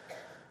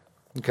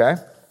 Okay?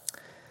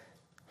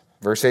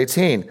 Verse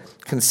 18,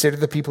 consider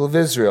the people of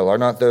Israel. Are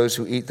not those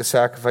who eat the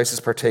sacrifices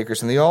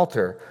partakers in the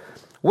altar?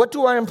 What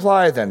do I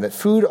imply then? That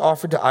food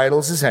offered to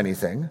idols is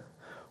anything?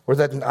 Or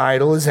that an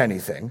idol is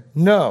anything?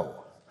 No.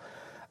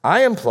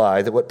 I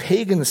imply that what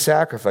pagans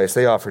sacrifice,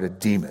 they offer to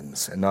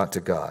demons and not to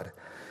God.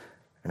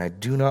 And I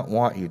do not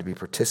want you to be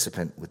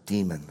participant with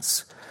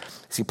demons.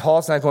 See,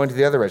 Paul's not going to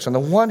the other edge. On the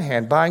one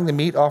hand, buying the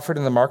meat offered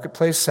in the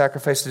marketplace,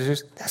 sacrificed to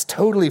Zeus, that's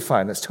totally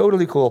fine. That's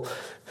totally cool.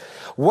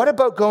 What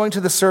about going to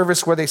the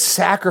service where they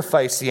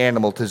sacrifice the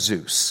animal to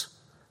Zeus?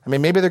 I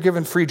mean, maybe they're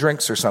giving free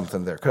drinks or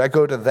something there. Could I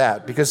go to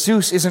that? Because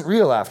Zeus isn't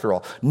real after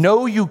all.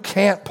 No, you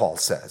can't, Paul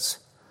says.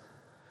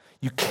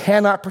 You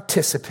cannot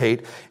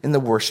participate in the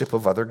worship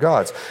of other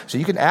gods. So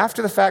you can,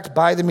 after the fact,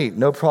 buy the meat.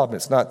 No problem.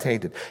 It's not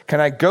tainted.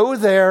 Can I go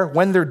there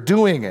when they're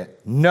doing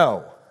it?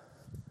 No.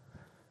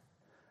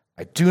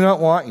 I do not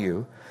want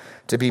you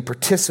to be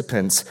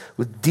participants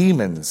with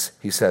demons,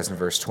 he says in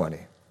verse 20.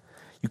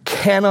 You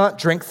cannot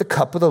drink the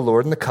cup of the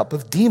Lord and the cup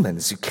of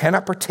demons. You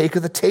cannot partake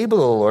of the table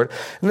of the Lord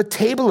and the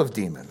table of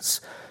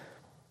demons.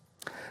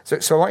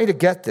 So I want you to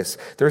get this.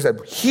 There's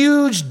a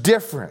huge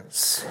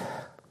difference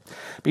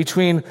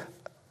between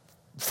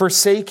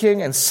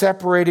forsaking and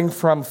separating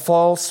from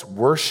false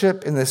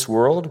worship in this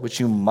world, which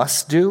you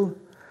must do,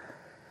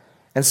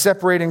 and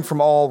separating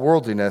from all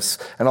worldliness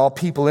and all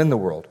people in the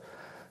world.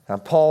 Now,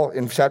 Paul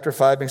in chapter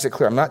 5 makes it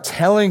clear, I'm not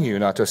telling you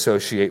not to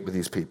associate with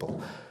these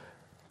people.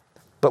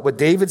 But what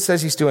David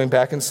says he's doing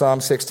back in Psalm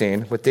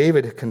 16, what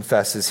David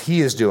confesses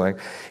he is doing,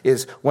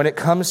 is when it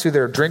comes to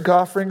their drink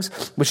offerings,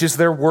 which is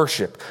their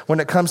worship,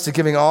 when it comes to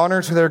giving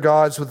honor to their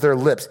gods with their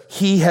lips,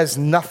 he has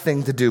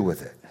nothing to do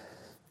with it.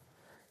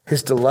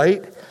 His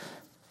delight,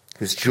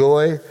 his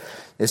joy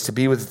is to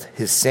be with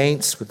his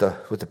saints, with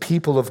the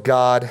people of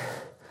God.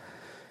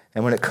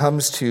 And when it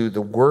comes to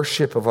the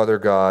worship of other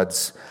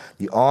gods,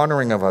 the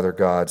honoring of other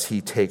gods, he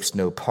takes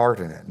no part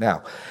in it.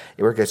 Now,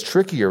 where it gets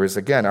trickier is,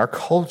 again, our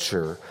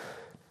culture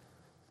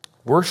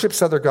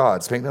worships other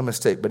gods, make no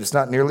mistake, but it's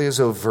not nearly as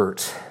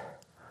overt.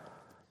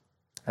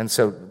 And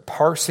so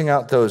parsing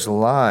out those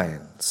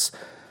lines,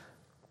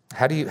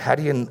 how do you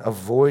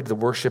avoid the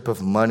worship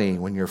of money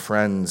when your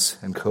friends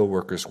and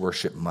coworkers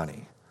worship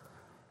money?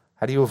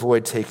 How do you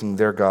avoid taking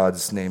their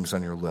gods' names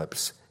on your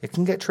lips? It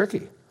can get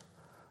tricky.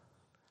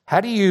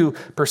 How do you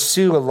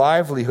pursue a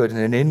livelihood and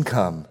an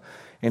income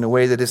in a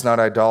way that is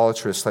not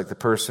idolatrous like the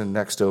person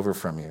next over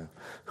from you,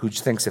 who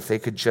thinks if they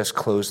could just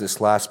close this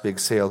last big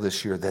sale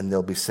this year, then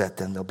they'll be set,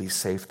 then they'll be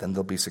safe, then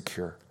they'll be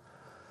secure?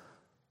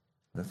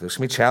 There's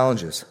going to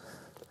be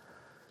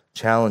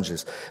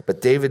challenges.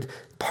 But David,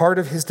 part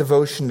of his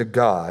devotion to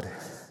God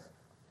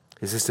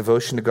is his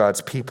devotion to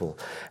God's people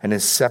and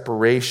his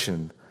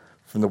separation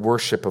from the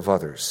worship of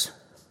others.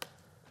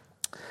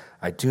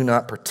 I do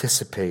not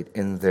participate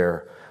in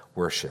their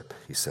worship,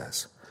 he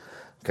says.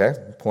 Okay,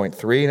 point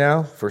 3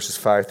 now, verses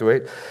 5 through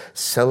 8,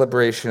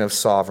 celebration of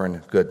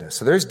sovereign goodness.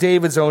 So there's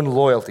David's own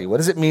loyalty. What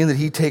does it mean that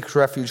he takes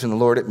refuge in the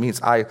Lord? It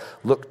means I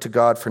look to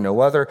God for no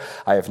other.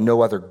 I have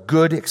no other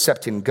good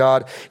except in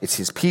God. It's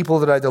his people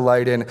that I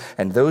delight in,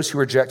 and those who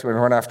reject him and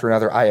run after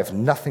another, I have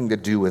nothing to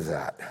do with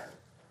that.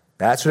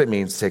 That's what it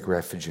means to take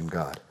refuge in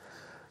God.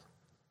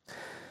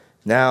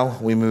 Now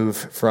we move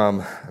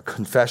from a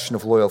confession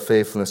of loyal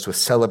faithfulness to a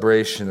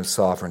celebration of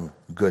sovereign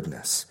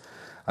goodness.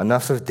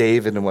 Enough of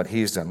David and what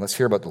he's done. Let's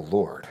hear about the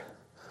Lord.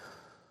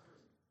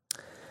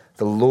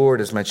 The Lord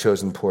is my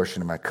chosen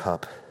portion and my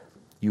cup.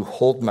 You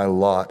hold my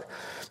lot.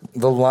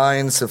 The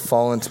lines have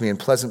fallen to me in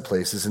pleasant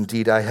places.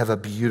 Indeed, I have a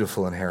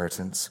beautiful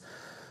inheritance.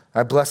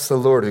 I bless the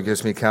Lord who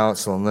gives me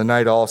counsel. In the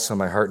night also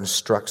my heart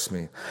instructs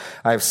me.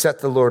 I have set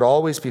the Lord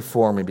always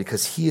before me,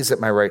 because he is at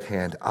my right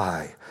hand.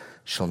 I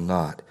shall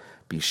not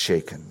be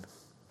shaken.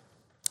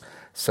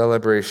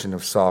 Celebration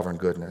of sovereign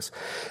goodness.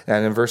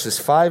 And in verses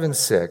 5 and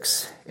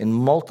 6, in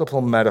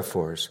multiple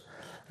metaphors,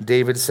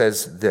 David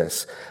says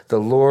this: the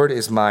Lord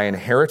is my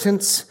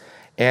inheritance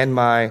and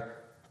my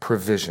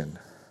provision.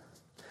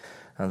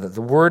 Now,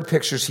 the word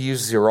pictures he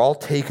uses here are all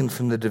taken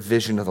from the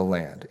division of the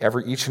land.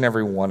 Each and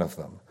every one of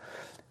them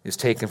is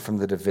taken from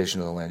the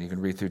division of the land. You can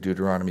read through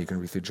Deuteronomy, you can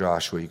read through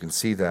Joshua, you can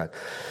see that.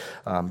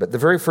 But the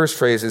very first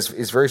phrase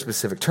is very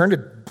specific. Turn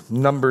to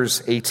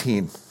Numbers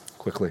 18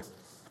 quickly.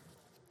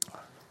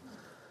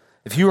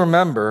 If you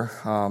remember,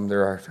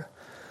 there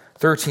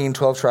are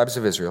 12 tribes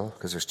of Israel,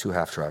 because there's 2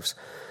 half-tribes.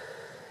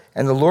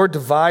 And the Lord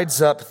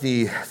divides up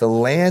the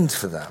land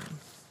for them.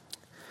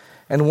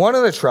 And one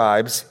of the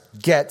tribes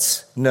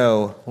gets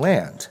no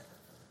land.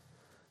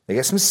 They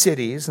get some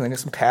cities and they get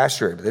some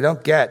pasture, but they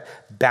don't get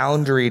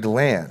boundaried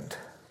land.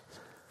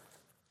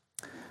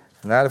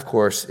 And that, of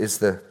course, is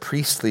the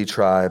priestly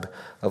tribe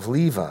of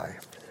Levi.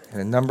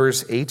 And in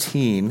Numbers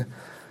 18,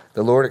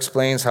 the Lord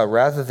explains how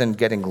rather than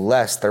getting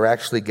less, they're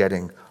actually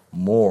getting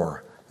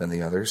more than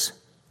the others.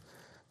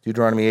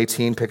 Deuteronomy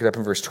 18, pick it up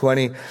in verse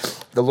 20.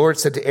 The Lord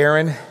said to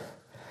Aaron,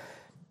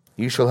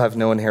 "You shall have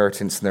no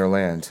inheritance in their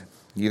land,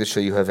 neither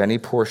shall you have any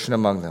portion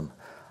among them.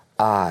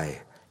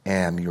 I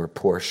am your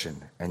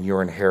portion and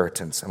your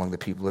inheritance among the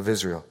people of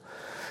Israel.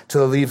 To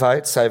the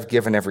Levites I have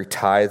given every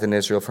tithe in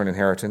Israel for an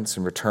inheritance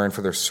in return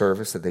for their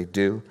service that they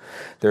do,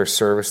 their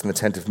service in the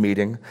tent of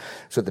meeting,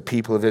 so that the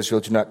people of Israel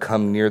do not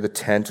come near the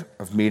tent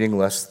of meeting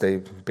lest they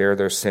bear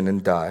their sin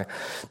and die.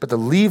 But the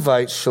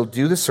Levites shall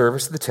do the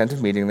service of the tent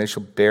of meeting, and they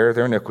shall bear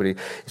their iniquity.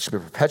 It shall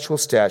be a perpetual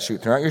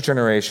statute throughout your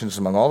generations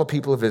among all the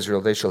people of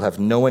Israel. They shall have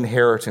no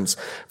inheritance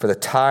for the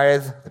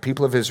tithe, the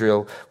people of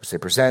Israel, which they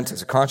present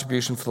as a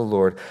contribution for the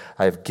Lord,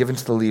 I have given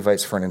to the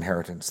Levites for an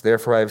inheritance.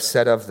 Therefore I have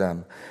said of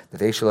them that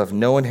they shall have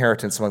no inheritance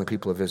among the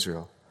people of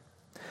Israel."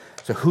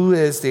 So who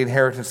is the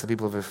inheritance of the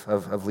people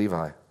of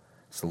Levi?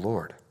 It's the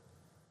Lord.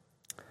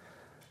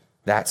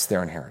 That's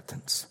their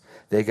inheritance.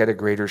 They get a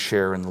greater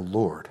share in the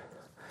Lord.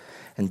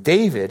 And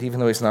David, even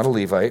though he's not a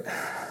Levite,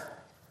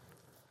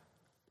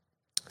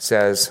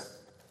 says,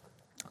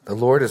 the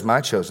Lord is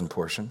my chosen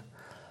portion.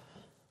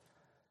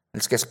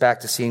 This gets back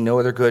to seeing no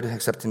other good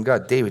except in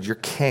God. David, you're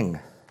king.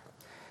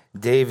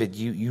 David,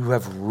 you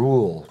have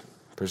rule.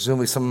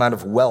 Presumably some amount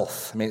of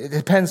wealth. I mean, it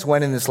depends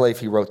when in his life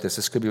he wrote this.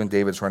 This could be when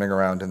David's running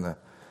around in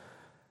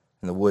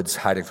the woods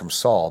hiding from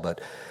Saul. But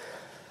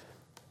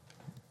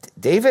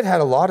David had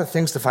a lot of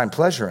things to find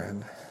pleasure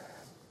in.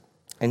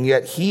 And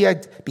yet he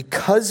had,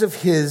 because of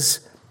his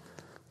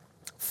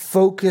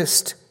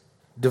focused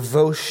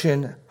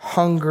devotion,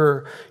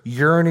 hunger,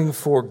 yearning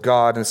for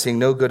God, and seeing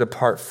no good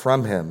apart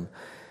from him,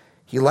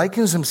 he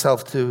likens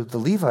himself to the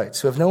Levites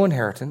who have no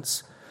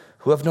inheritance,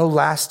 who have no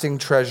lasting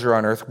treasure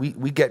on earth.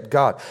 We get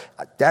God.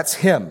 That's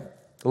him.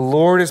 The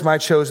Lord is my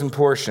chosen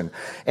portion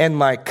and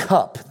my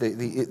cup.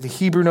 The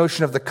Hebrew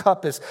notion of the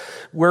cup is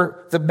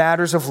where the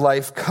matters of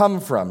life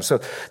come from. So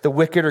the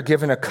wicked are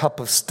given a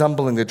cup of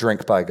stumbling to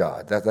drink by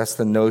God. That's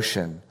the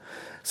notion.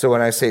 So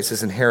when I say it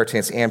says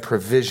inheritance and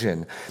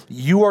provision,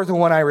 you are the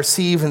one I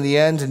receive in the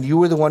end, and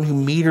you are the one who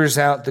meters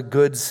out the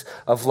goods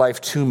of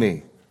life to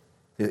me,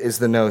 is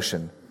the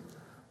notion.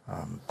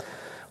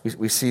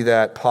 We see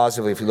that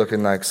positively if you look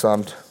in like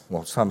Psalm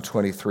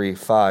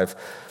 23:5.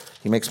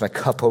 He makes my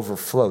cup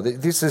overflow.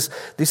 This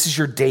is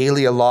your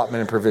daily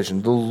allotment and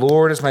provision. The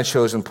Lord is my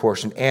chosen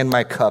portion and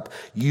my cup.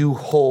 You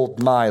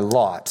hold my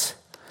lot.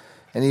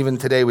 And even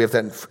today we have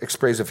that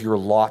phrase of your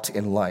lot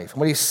in life. And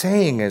what he's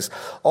saying is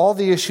all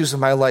the issues of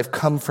my life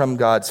come from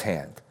God's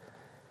hand.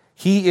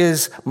 He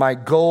is my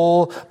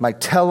goal, my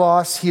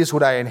telos. He is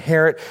what I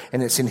inherit.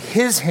 And it's in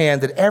his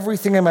hand that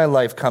everything in my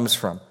life comes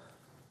from,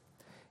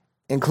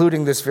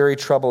 including this very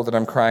trouble that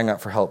I'm crying out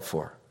for help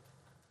for.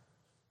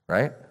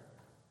 Right?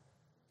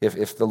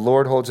 If the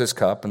Lord holds his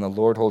cup and the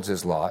Lord holds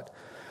his lot,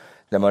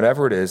 then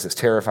whatever it is that's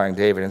terrifying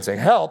David and saying,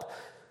 help,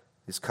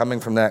 is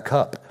coming from that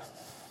cup,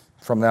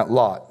 from that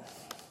lot.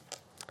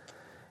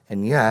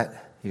 And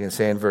yet, you can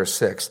say in verse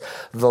 6,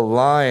 the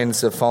lines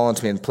have fallen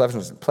to me in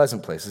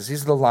pleasant places.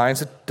 These are the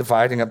lines of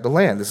dividing up the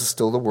land. This is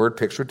still the word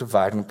picture of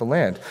dividing up the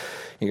land.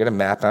 You get a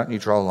map out and you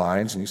draw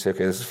lines and you say,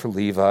 okay, this is for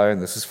Levi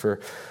and this is for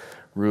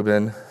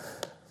Reuben.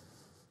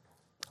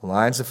 The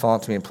lines have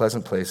fallen to me in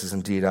pleasant places.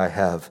 Indeed, I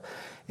have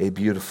a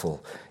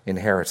beautiful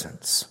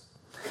inheritance,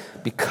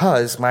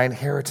 because my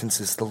inheritance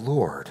is the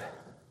Lord.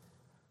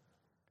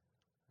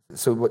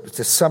 So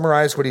to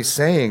summarize what he's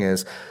saying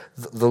is,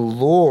 the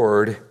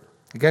Lord,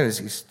 again,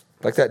 he's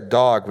like that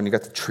dog when you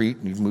got the treat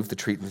and you move the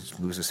treat and he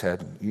just moves his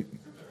head.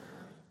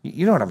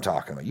 You know what I'm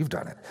talking about. You've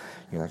done it.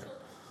 You're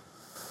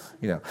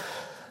like,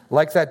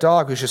 like that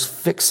dog who's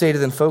just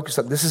fixated and focused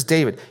on, this is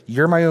David.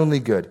 You're my only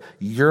good.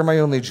 You're my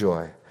only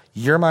joy.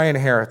 You're my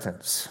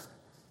inheritance.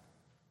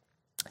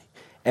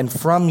 And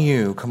from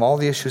you come all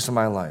the issues of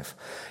my life.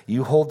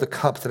 You hold the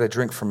cup that I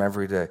drink from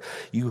every day.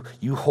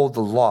 You hold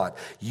the lot.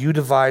 You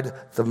divide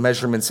the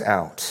measurements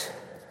out.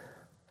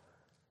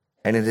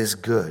 And it is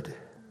good.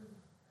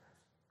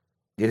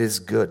 It is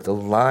good. The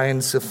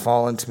lines have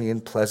fallen to me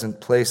in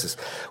pleasant places,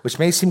 which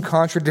may seem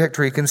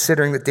contradictory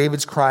considering that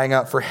David's crying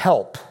out for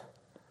help.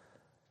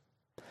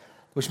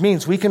 Which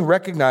means we can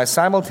recognize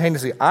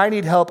simultaneously, I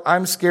need help,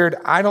 I'm scared,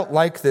 I don't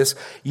like this,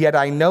 yet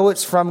I know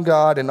it's from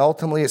God and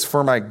ultimately it's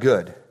for my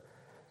good.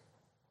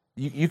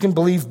 You can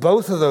believe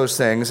both of those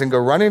things and go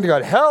running to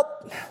God,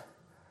 help,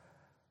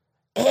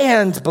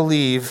 and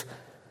believe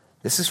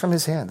this is from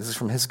his hand, this is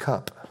from his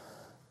cup.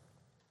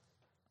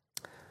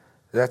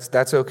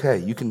 That's okay.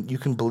 You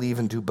can believe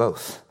and do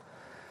both.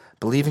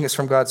 Believing it's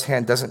from God's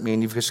hand doesn't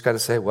mean you've just got to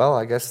say, well,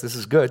 I guess this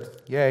is good.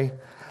 Yay.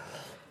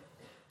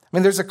 I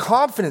mean, there's a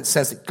confident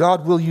sense that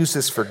God will use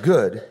this for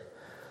good.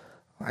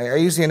 I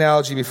used the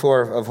analogy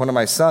before of one of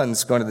my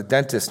sons going to the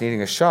dentist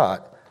needing a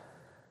shot.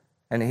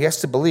 And he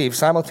has to believe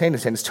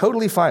simultaneously, and it's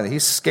totally fine that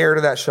he's scared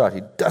of that shot.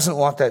 He doesn't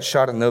want that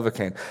shot of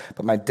Novocaine.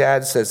 But my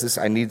dad says, "This,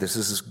 I need this.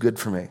 This is good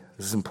for me.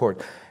 This is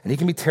important." And he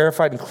can be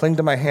terrified and cling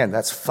to my hand.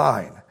 That's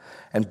fine.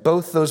 And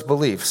both those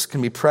beliefs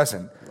can be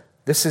present.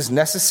 This is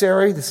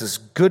necessary. This is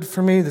good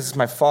for me. This is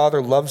my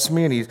father loves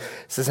me, and he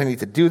says I need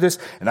to do this.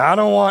 And I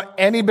don't want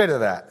any bit of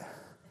that.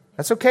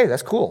 That's okay.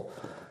 That's cool.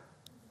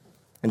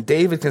 And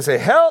David can say,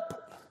 help!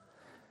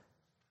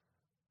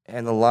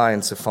 And the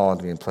lines have fallen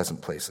to me in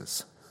pleasant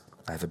places.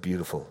 I have a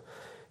beautiful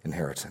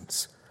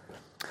inheritance.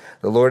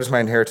 The Lord is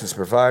my inheritance and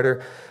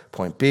provider.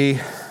 Point B,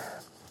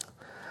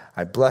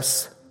 I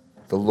bless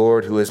the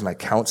Lord who is my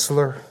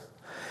counselor.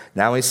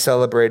 Now he's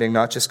celebrating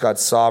not just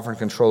God's sovereign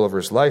control over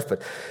his life,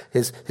 but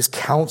his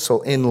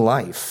counsel in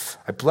life.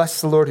 I bless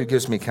the Lord who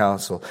gives me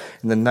counsel.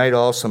 In the night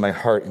also my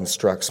heart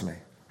instructs me.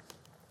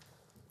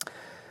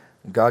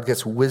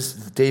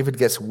 David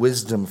gets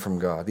wisdom from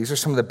God. These are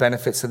some of the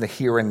benefits in the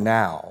here and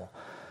now.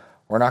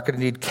 We're not going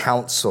to need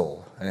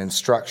counsel and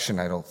instruction,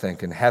 I don't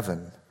think, in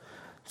heaven.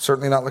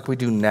 Certainly not like we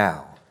do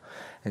now.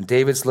 And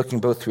David's looking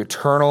both to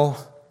eternal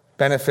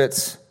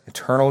benefits,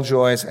 eternal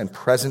joys, and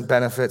present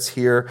benefits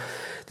here.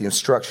 The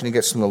instruction he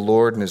gets from the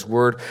Lord and his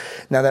word.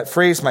 Now that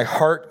phrase, my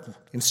heart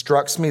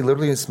instructs me,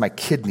 literally it's my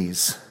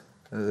kidneys.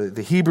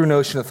 The Hebrew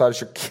notion of thought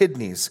is your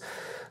kidneys,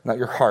 not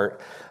your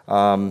heart,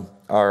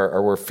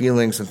 are where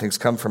feelings and things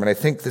come from. And I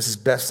think this is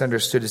best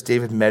understood as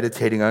David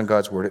meditating on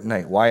God's word at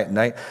night. Why at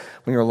night?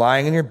 When you're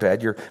lying in your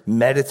bed, you're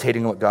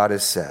meditating on what God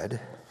has said.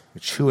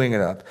 You're chewing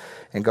it up.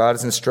 And God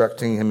is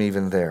instructing him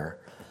even there.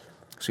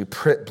 So he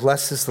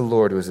blesses the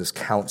Lord who is his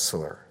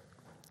counselor.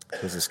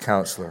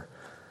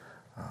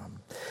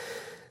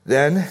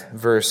 Then,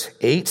 verse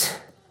 8,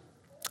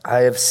 I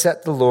have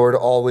set the Lord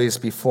always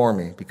before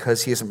me.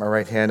 Because he is at my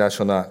right hand, I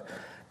shall not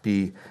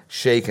be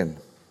shaken.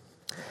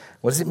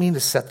 What does it mean to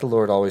set the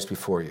Lord always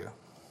before you?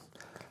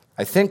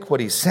 I think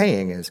what he's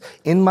saying is,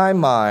 in my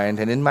mind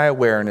and in my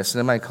awareness and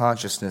in my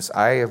consciousness,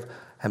 I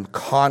am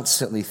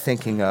constantly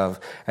thinking of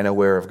and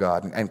aware of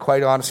God. And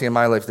quite honestly, in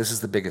my life, this is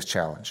the biggest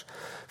challenge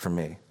for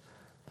me.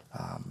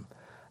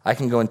 I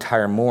can go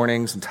entire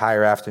mornings,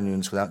 entire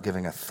afternoons without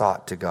giving a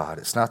thought to God.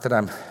 It's not that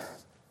I'm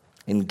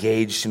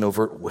engaged in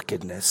overt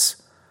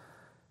wickedness.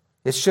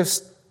 It's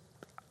just,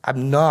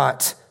 I'm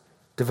not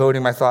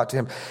devoting my thought to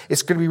him.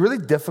 It's going to be really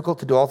difficult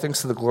to do all things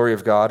to the glory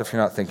of God if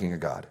you're not thinking of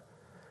God.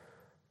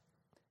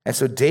 And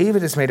so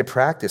David has made a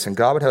practice, and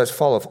God would have us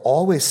follow, of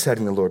always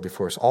setting the Lord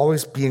before us,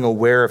 always being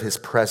aware of his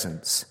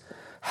presence.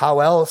 How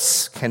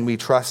else can we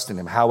trust in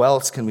him? How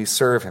else can we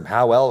serve him?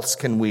 How else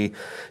can we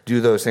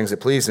do those things that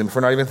please him if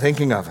we're not even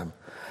thinking of him?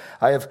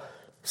 I have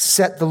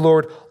set the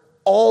Lord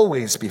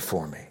always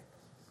before me.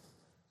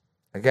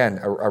 Again,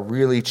 a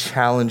really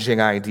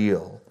challenging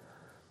ideal.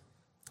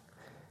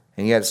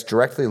 And yet it's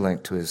directly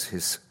linked to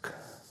his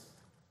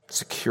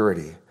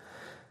security.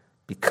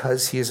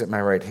 Because he is at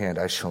my right hand,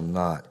 I shall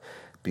not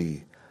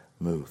be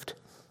moved.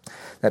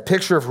 That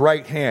picture of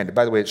right hand,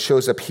 by the way, it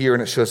shows up here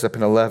and it shows up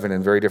in 11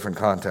 in very different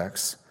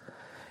contexts,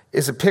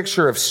 is a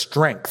picture of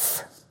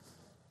strength,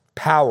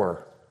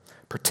 power,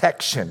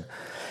 protection.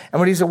 And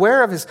what he's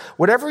aware of is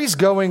whatever he's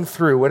going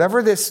through,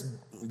 whatever this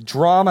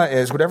drama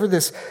is, whatever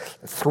this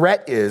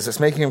threat is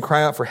that's making him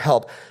cry out for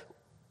help,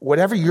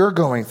 whatever you're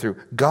going through,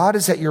 God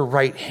is at your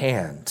right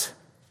hand.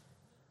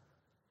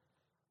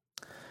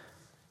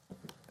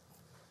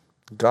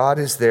 God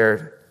is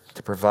there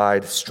to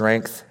provide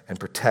strength and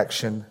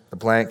protection. The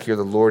blank here,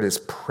 the Lord is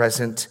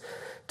present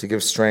to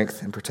give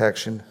strength and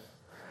protection.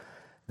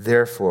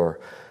 Therefore,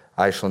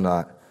 I shall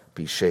not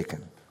be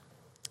shaken.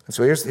 And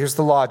so here's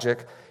the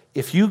logic.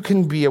 If you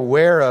can be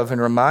aware of and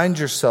remind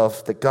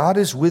yourself that God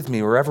is with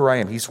me wherever I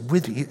am, he's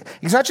with me.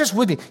 He's not just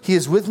with me, he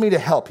is with me to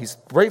help. He's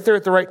right there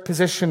at the right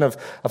position of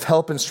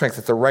help and strength,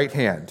 at the right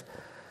hand.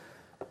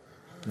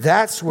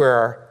 That's where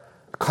our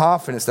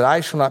confidence that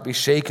I shall not be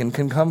shaken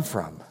can come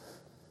from.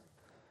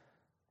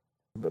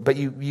 But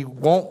you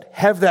won't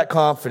have that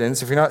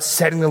confidence if you're not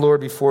setting the Lord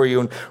before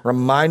you and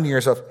reminding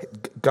yourself,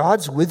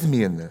 God's with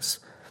me in this.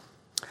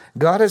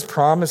 God has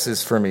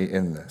promises for me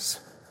in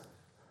this.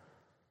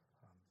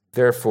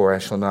 Therefore, I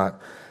shall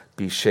not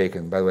be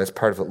shaken. By the way, that's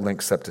part of what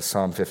links up to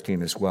Psalm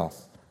 15 as well.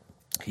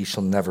 He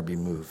shall never be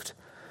moved.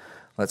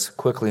 Let's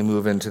quickly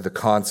move into the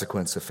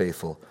consequence of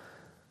faithful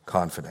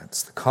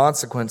confidence. The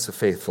consequence of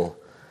faithful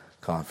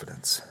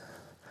confidence.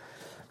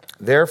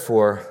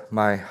 Therefore,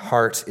 my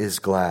heart is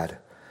glad.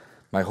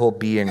 My whole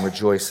being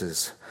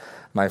rejoices.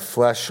 My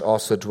flesh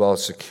also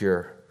dwells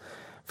secure.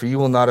 For you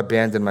will not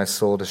abandon my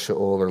soul to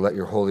Sheol or let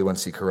your Holy One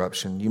see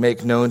corruption. You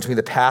make known to me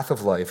the path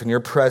of life. In your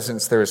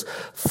presence there is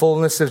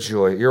fullness of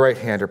joy. At your right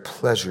hand are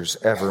pleasures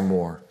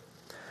evermore.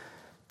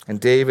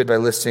 And David, by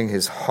listing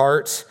his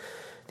heart,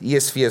 the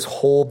ESV has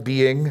whole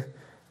being,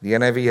 the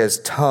NIV has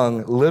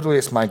tongue. Literally,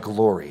 it's my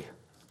glory,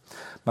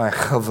 my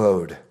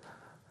chavod.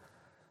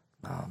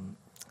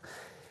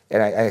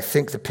 And I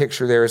think the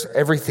picture there is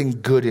everything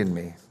good in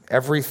me,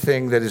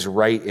 everything that is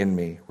right in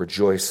me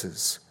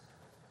rejoices.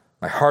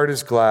 My heart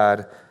is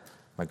glad,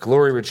 my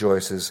glory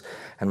rejoices,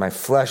 and my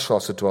flesh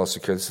also dwells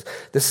secure.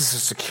 This is a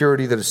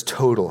security that is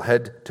total,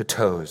 head to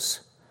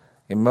toes,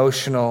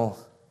 emotional,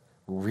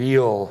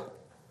 real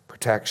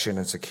protection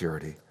and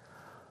security.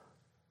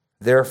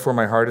 Therefore,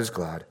 my heart is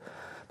glad,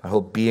 my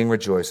whole being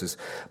rejoices,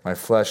 my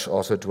flesh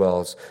also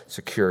dwells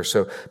secure.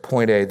 So,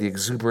 point A, the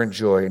exuberant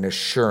joy and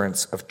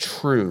assurance of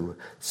true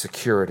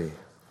security.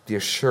 The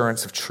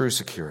assurance of true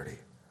security.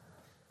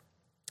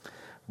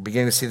 We're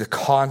beginning to see the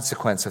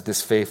consequence of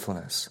this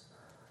faithfulness.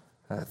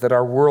 That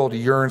our world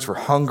yearns for,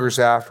 hungers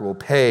after, will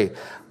pay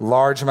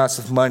large amounts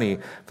of money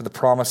for the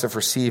promise of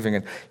receiving.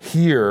 And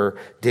here,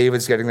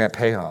 David's getting that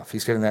payoff.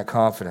 He's getting that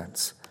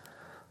confidence.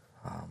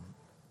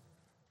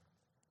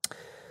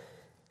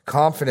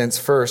 Confidence,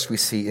 first, we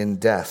see in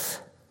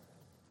death.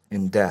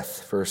 In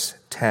death, verse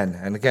 10.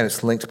 And again,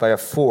 it's linked by a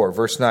 4.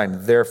 Verse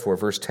 9, therefore,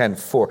 verse 10,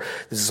 4.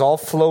 This is all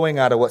flowing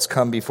out of what's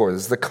come before.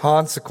 This is the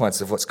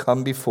consequence of what's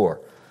come before.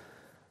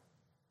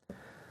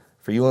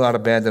 For you will not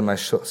abandon my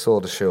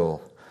soul to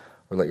Sheol,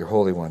 or let your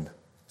Holy One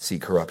see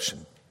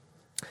corruption.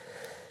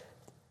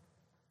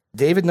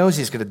 David knows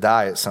he's going to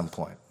die at some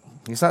point.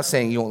 He's not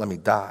saying you won't let me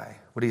die.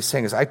 What he's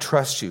saying is, I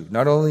trust you.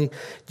 Not only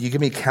do you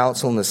give me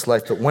counsel in this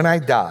life, but when I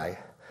die,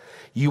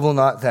 you will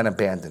not then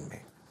abandon me.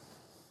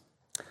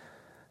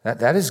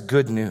 That is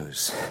good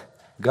news.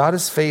 God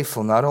is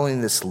faithful not only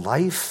in this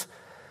life,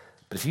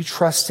 but if you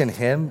trust in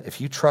him, if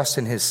you trust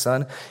in his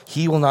Son,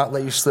 he will not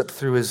let you slip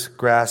through his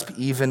grasp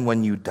even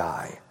when you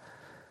die.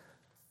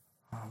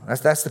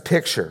 That's the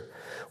picture.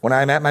 When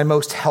I'm at my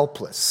most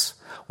helpless,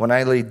 when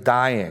I lay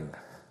dying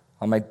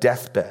on my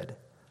deathbed,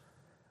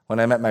 when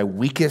I'm at my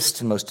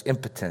weakest and most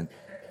impotent,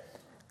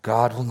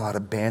 God will not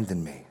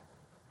abandon me.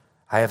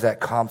 I have that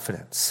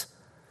confidence.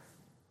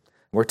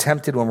 We're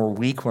tempted when we're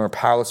weak, when we're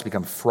powerless, to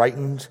become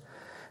frightened.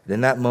 And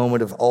in that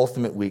moment of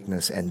ultimate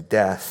weakness and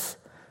death,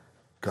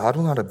 God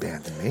will not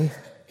abandon me.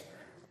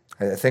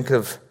 I think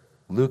of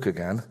Luke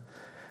again.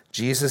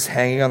 Jesus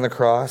hanging on the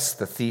cross,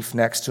 the thief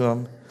next to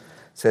him,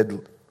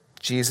 said,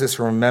 Jesus,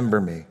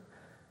 remember me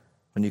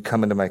when you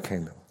come into my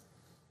kingdom.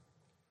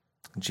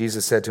 And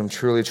Jesus said to him,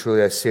 truly,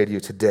 truly, I say to you,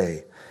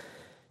 today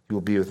you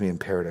will be with me in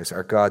paradise.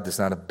 Our God does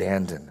not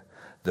abandon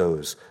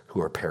those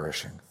who are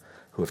perishing,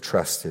 who have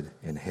trusted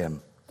in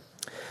him.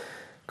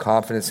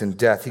 Confidence in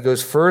death. He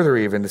goes further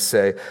even to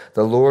say,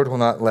 the Lord will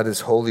not let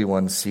his Holy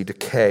One see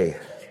decay.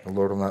 The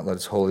Lord will not let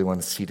his Holy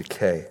One see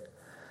decay.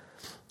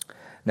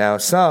 Now,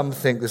 some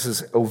think this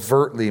is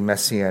overtly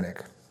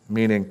messianic,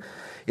 meaning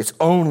it's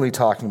only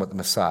talking about the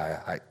Messiah.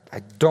 I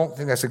don't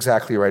think that's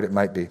exactly right. It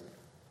might be.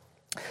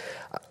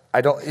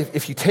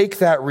 If you take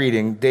that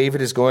reading,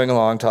 David is going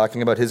along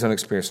talking about his own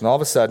experience, and all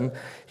of a sudden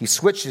he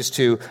switches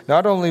to,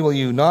 not only will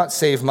you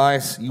save my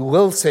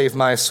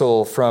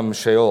soul from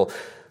Sheol,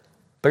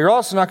 but you're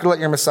also not going to let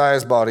your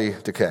Messiah's body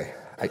decay.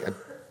 It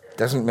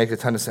doesn't make a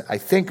ton of sense. I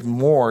think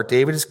more,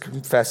 David is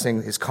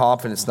confessing his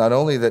confidence, not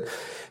only that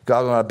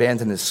God will not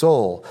abandon his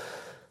soul,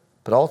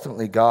 but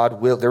ultimately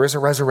there is a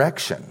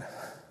resurrection.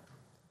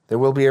 There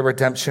will be a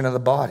redemption of the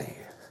body.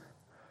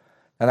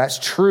 And that's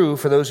true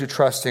for those who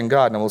trust in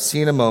God. And we'll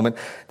see in a moment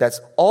that's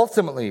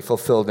ultimately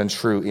fulfilled and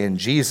true in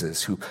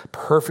Jesus, who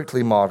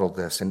perfectly modeled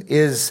this and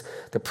is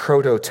the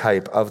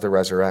prototype of the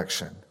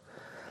resurrection.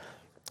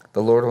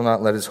 The Lord will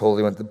not let his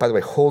Holy One. By the way,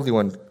 Holy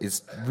One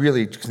is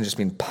really can just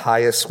mean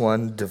pious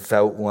one,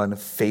 devout one,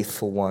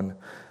 faithful one.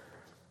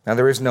 Now,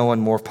 there is no one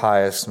more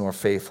pious, nor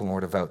faithful, nor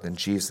devout than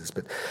Jesus.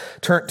 But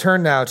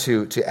turn now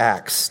to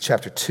Acts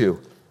chapter 2.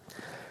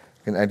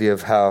 An idea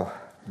of how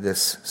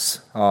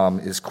this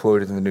is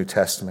quoted in the New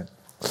Testament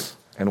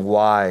and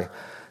why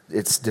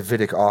its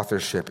Davidic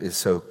authorship is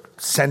so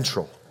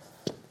central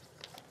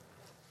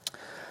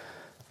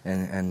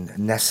and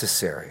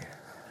necessary.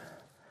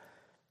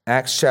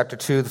 Acts chapter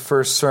 2, the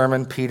first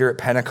sermon, Peter at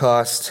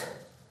Pentecost,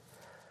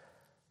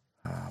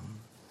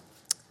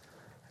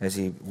 as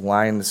he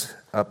winds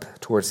up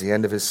towards the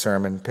end of his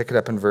sermon, pick it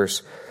up in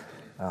verse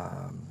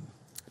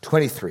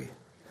 23.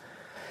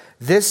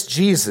 This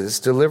Jesus,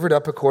 delivered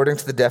up according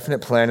to the definite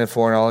plan and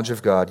foreknowledge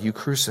of God, you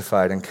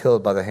crucified and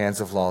killed by the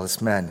hands of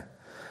lawless men.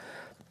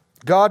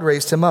 God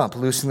raised him up,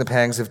 loosing the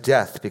pangs of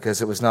death,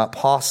 because it was not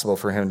possible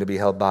for him to be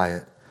held by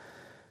it.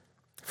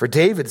 For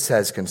David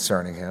says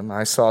concerning him,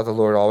 I saw the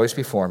Lord always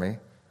before me,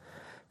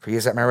 for he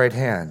is at my right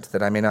hand,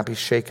 that I may not be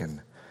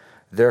shaken.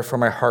 Therefore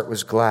my heart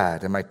was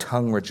glad, and my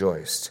tongue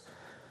rejoiced.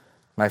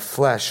 My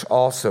flesh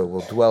also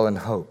will dwell in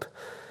hope,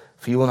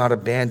 for you will not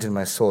abandon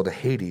my soul to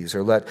Hades,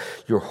 or let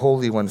your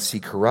Holy One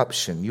see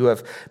corruption. You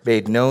have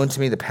made known to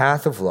me the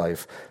path of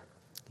life.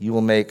 You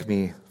will make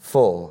me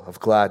full of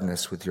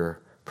gladness with your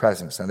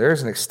presence. Now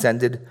there's an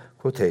extended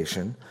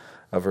quotation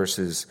of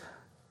verses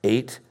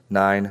 8,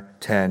 9,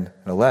 10,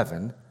 and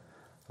 11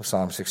 of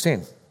Psalm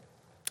 16.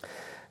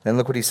 Then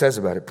look what he says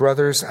about it.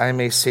 Brothers, I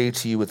may say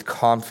to you with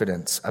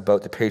confidence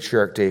about the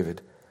patriarch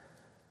David,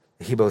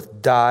 he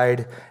both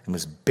died and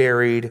was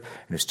buried,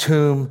 and his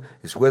tomb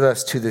is with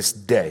us to this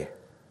day.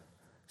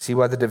 See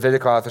why the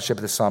Davidic authorship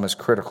of the psalm is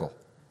critical.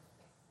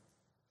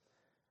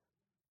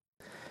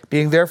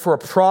 Being therefore a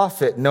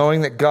prophet,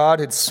 knowing that God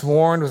had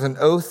sworn with an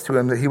oath to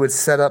him that he would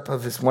set up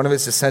one of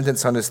his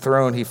descendants on his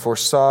throne, he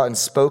foresaw and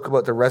spoke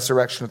about the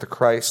resurrection of the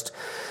Christ.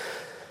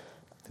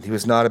 He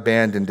was not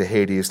abandoned to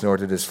Hades, nor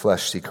did his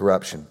flesh see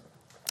corruption.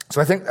 So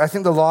I think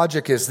the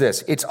logic is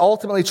this. It's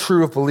ultimately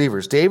true of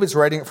believers. David's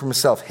writing it for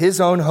himself. His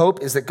own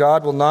hope is that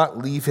God will not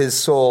leave his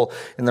soul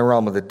in the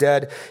realm of the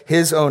dead.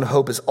 His own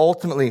hope is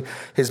ultimately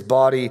his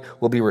body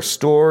will be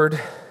restored.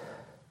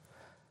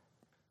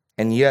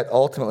 And yet,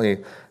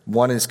 ultimately,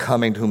 one is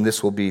coming to whom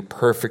this will be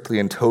perfectly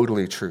and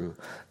totally true.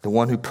 The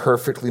one who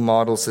perfectly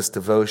models this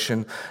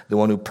devotion, the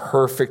one who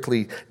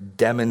perfectly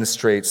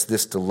demonstrates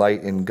this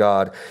delight in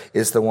God,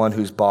 is the one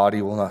whose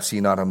body will not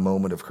see not a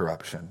moment of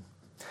corruption.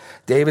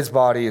 David's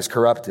body is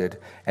corrupted,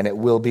 and it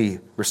will be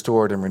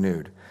restored and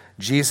renewed.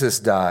 Jesus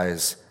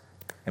dies,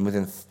 and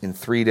in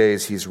 3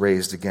 days he's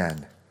raised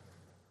again.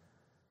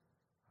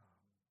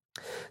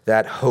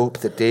 That hope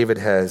that David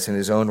has in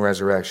his own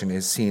resurrection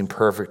is seen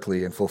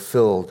perfectly and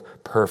fulfilled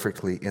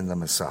perfectly in the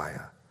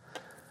Messiah.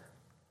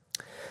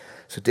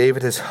 So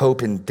David has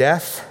hope in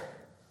death.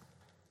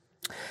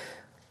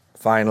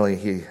 Finally,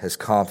 he has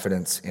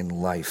confidence in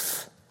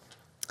life.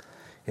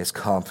 He has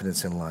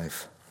confidence in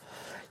life.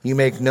 You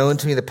make known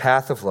to me the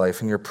path of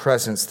life. In your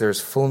presence there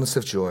is fullness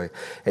of joy.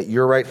 At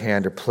your right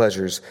hand are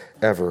pleasures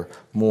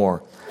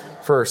evermore.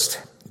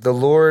 First, the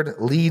Lord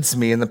leads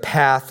me in the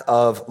path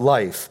of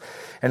life.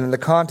 And in the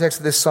context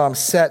of this psalm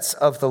sets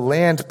of the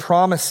land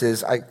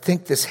promises, I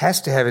think this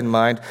has to have in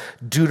mind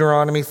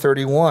Deuteronomy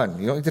 31.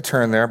 You don't need to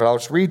turn there, but I'll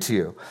just read to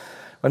you.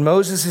 When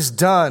Moses is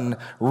done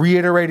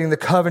reiterating the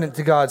covenant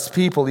to God's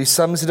people, he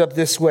sums it up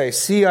this way.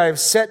 See, I have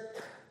set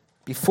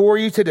before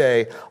you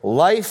today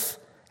life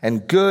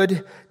and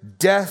good,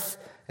 death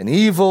and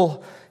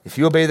evil. If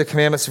you obey the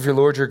commandments of your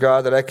Lord your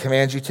God that I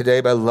command you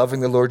today by loving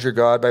the Lord your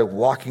God, by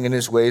walking in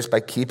his ways, by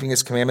keeping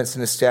his commandments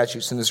and his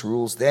statutes and his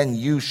rules, then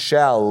you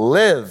shall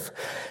live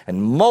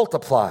and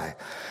multiply. And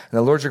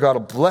the Lord your God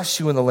will bless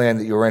you in the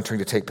land that you are entering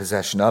to take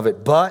possession of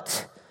it.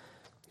 But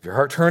if your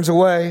heart turns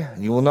away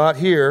and you will not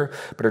hear,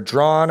 but are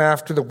drawn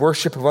after the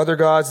worship of other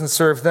gods and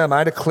serve them,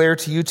 I declare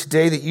to you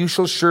today that you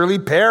shall surely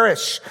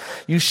perish.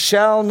 You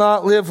shall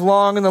not live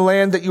long in the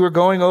land that you are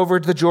going over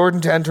to the Jordan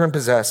to enter and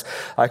possess.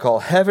 I call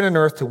heaven and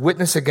earth to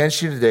witness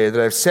against you today that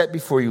I have set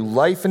before you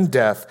life and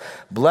death,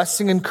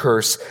 blessing and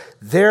curse.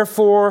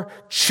 Therefore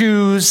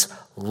choose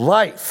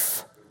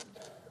life,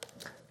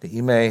 that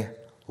you may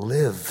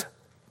live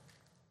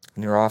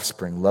and your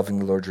offspring, loving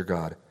the Lord your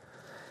God.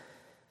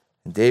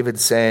 And David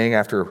saying,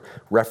 after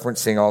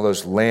referencing all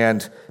those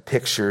land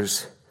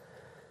pictures,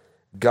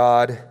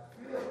 God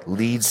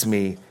leads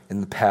me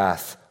in the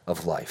path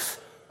of life.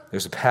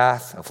 There's a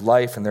path of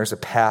life and there's a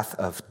path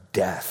of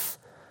death.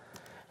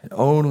 And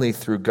only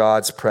through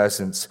God's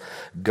presence,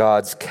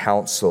 God's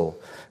counsel,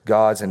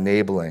 God's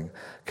enabling,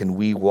 can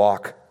we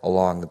walk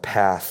along the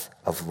path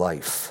of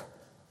life.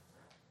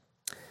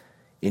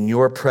 In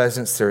your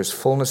presence there is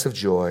fullness of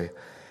joy,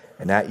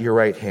 and at your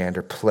right hand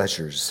are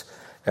pleasures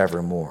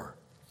evermore.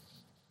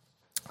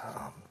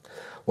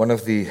 One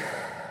of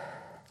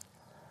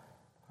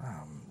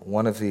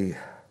the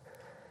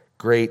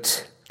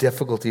great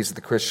difficulties of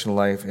the Christian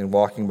life in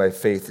walking by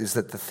faith is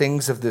that the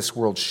things of this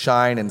world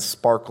shine and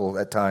sparkle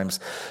at times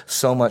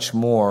so much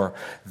more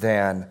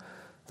than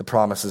the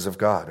promises of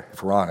God,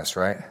 if we're honest,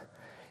 right?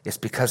 It's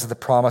because of the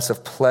promise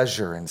of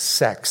pleasure and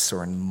sex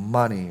or in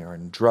money or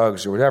in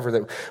drugs or whatever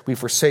that we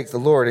forsake the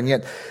Lord. And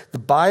yet the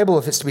Bible,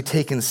 if it's to be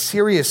taken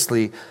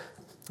seriously,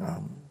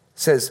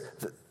 says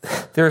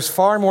there's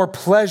far more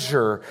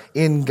pleasure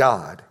in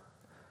God.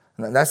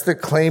 And that's the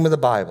claim of the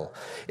Bible.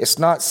 It's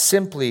not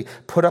simply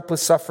put up with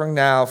suffering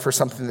now for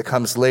something that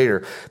comes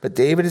later. But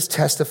David is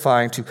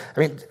testifying to,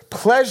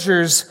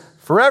 pleasures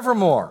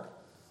forevermore.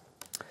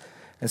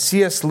 And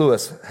C.S.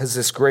 Lewis has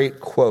this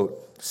great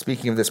quote,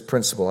 speaking of this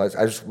principle.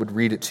 I just would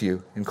read it to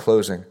you in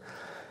closing.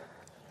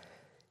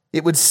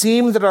 It would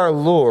seem that our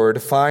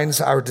Lord finds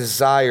our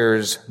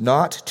desires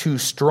not too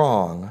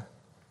strong,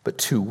 but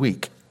too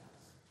weak.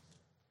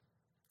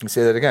 Let me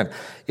say that again.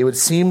 It would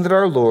seem that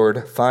our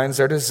Lord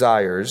finds our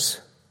desires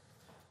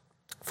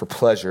for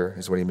pleasure,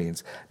 is what he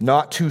means,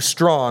 not too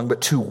strong, but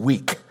too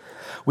weak.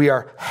 We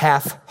are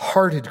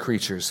half-hearted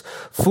creatures,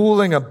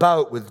 fooling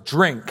about with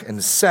drink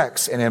and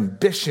sex and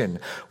ambition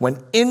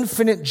when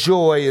infinite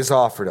joy is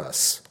offered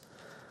us.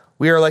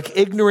 We are like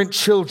ignorant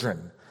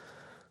children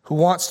who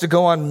wants to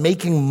go on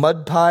making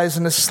mud pies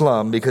in a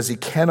slum because he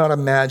cannot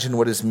imagine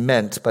what is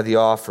meant by the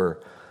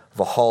offer of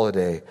a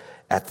holiday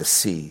at the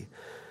sea.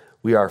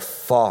 We are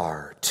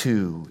far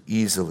too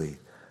easily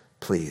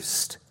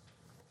pleased.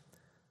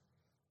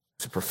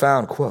 It's a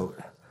profound quote.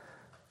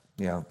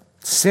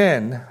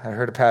 Sin, I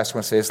heard a pastor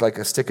once say, is like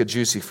a stick of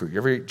juicy fruit. You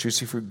ever eat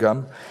juicy fruit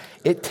gum?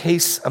 It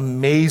tastes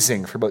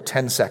amazing for about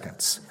 10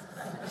 seconds,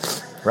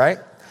 right?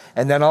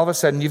 And then all of a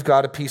sudden you've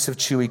got a piece of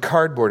chewy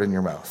cardboard in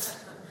your mouth.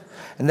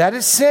 And that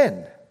is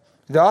sin.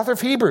 The author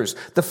of Hebrews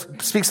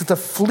speaks of the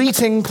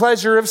fleeting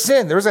pleasure of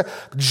sin. There's a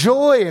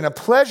joy and a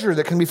pleasure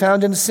that can be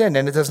found in sin,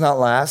 and it does not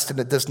last and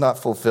it does not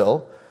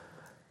fulfill.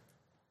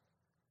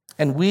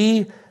 And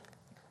we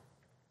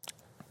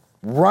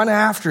run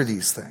after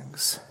these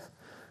things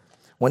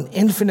when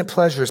infinite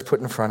pleasure is put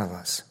in front of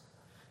us.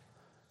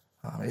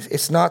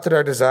 It's not that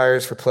our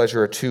desires for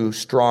pleasure are too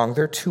strong.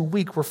 They're too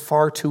weak. We're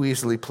far too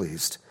easily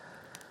pleased.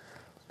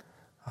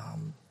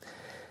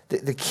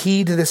 The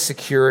key to this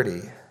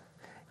security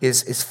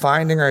is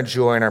finding our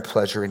joy and our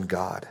pleasure in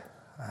God.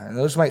 And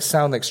those might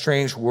sound like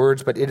strange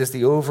words, but it is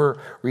the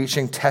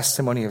overreaching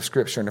testimony of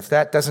Scripture. And if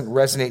that doesn't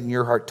resonate in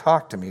your heart,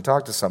 talk to me.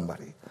 Talk to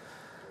somebody.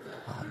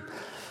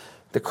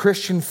 The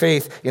Christian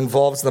faith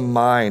involves the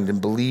mind in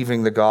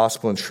believing the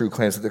gospel and true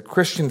claims. The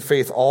Christian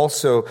faith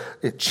also,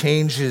 it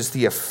changes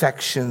the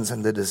affections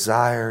and the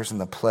desires and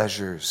the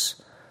pleasures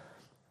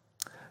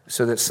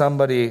so that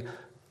somebody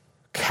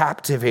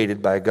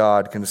captivated by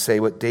God can say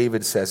what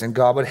David says, and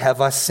God would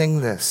have us sing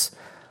this.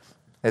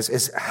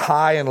 As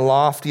high and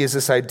lofty as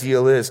this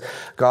ideal is,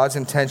 God's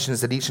intention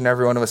is that each and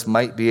every one of us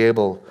might be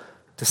able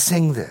to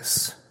sing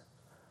this.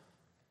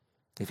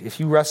 If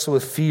you wrestle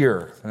with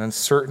fear and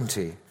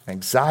uncertainty,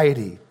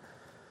 anxiety,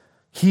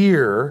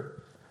 here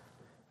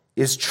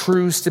is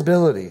true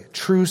stability,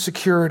 true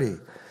security.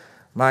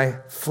 My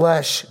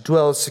flesh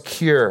dwells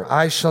secure.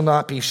 I shall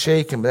not be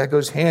shaken. But that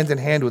goes hand in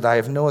hand with I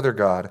have no other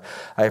God.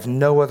 I have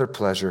no other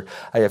pleasure.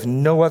 I have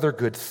no other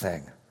good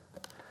thing.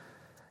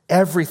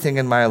 Everything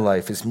in my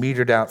life is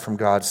metered out from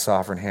God's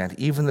sovereign hand,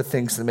 even the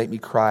things that make me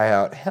cry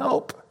out,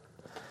 help.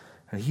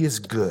 And he is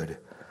good.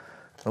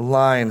 The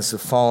lines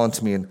have fallen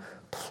to me in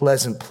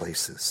pleasant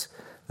places.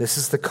 This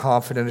is the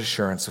confident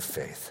assurance of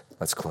faith.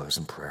 Let's close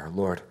in prayer.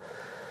 Lord,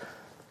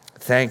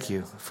 thank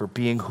you for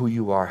being who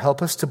you are.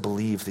 Help us to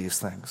believe these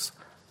things.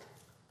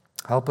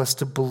 Help us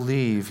to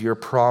believe your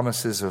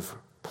promises of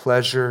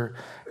pleasure,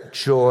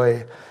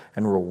 joy,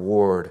 and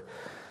reward.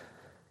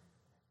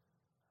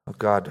 Oh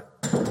God,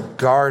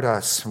 guard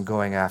us from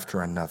going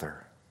after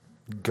another.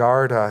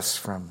 Guard us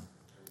from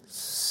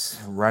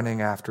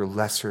running after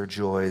lesser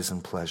joys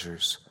and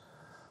pleasures.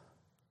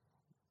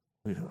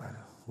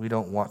 We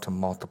don't want to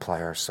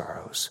multiply our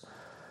sorrows.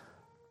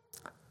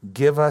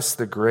 Give us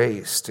the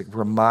grace to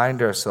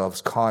remind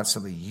ourselves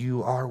constantly,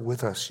 you are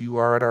with us. You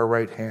are at our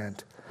right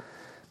hand.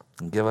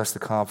 And give us the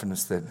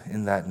confidence that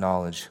in that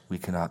knowledge we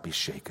cannot be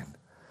shaken.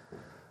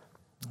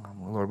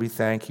 Lord, we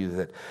thank you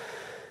that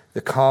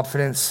the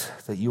confidence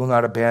that you will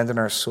not abandon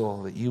our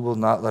soul, that you will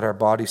not let our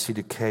body see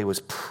decay,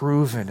 was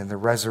proven in the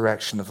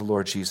resurrection of the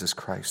Lord Jesus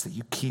Christ, that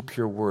you keep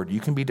your word. You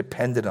can be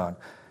depended on.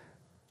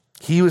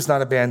 He was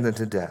not abandoned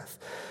to death.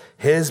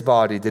 His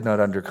body did not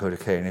undergo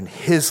decay, and in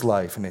his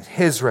life and in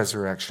his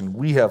resurrection,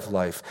 we have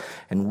life,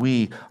 and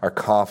we are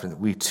confident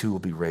that we too will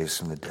be raised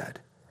from the dead,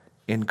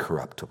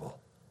 incorruptible.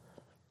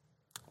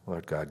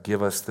 Lord God,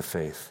 give us the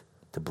faith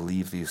to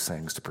believe these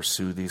things, to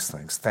pursue these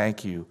things.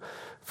 Thank you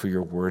for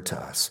your word to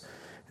us.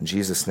 In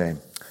Jesus' name,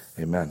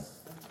 amen.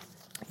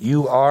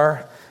 You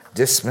are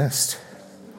dismissed.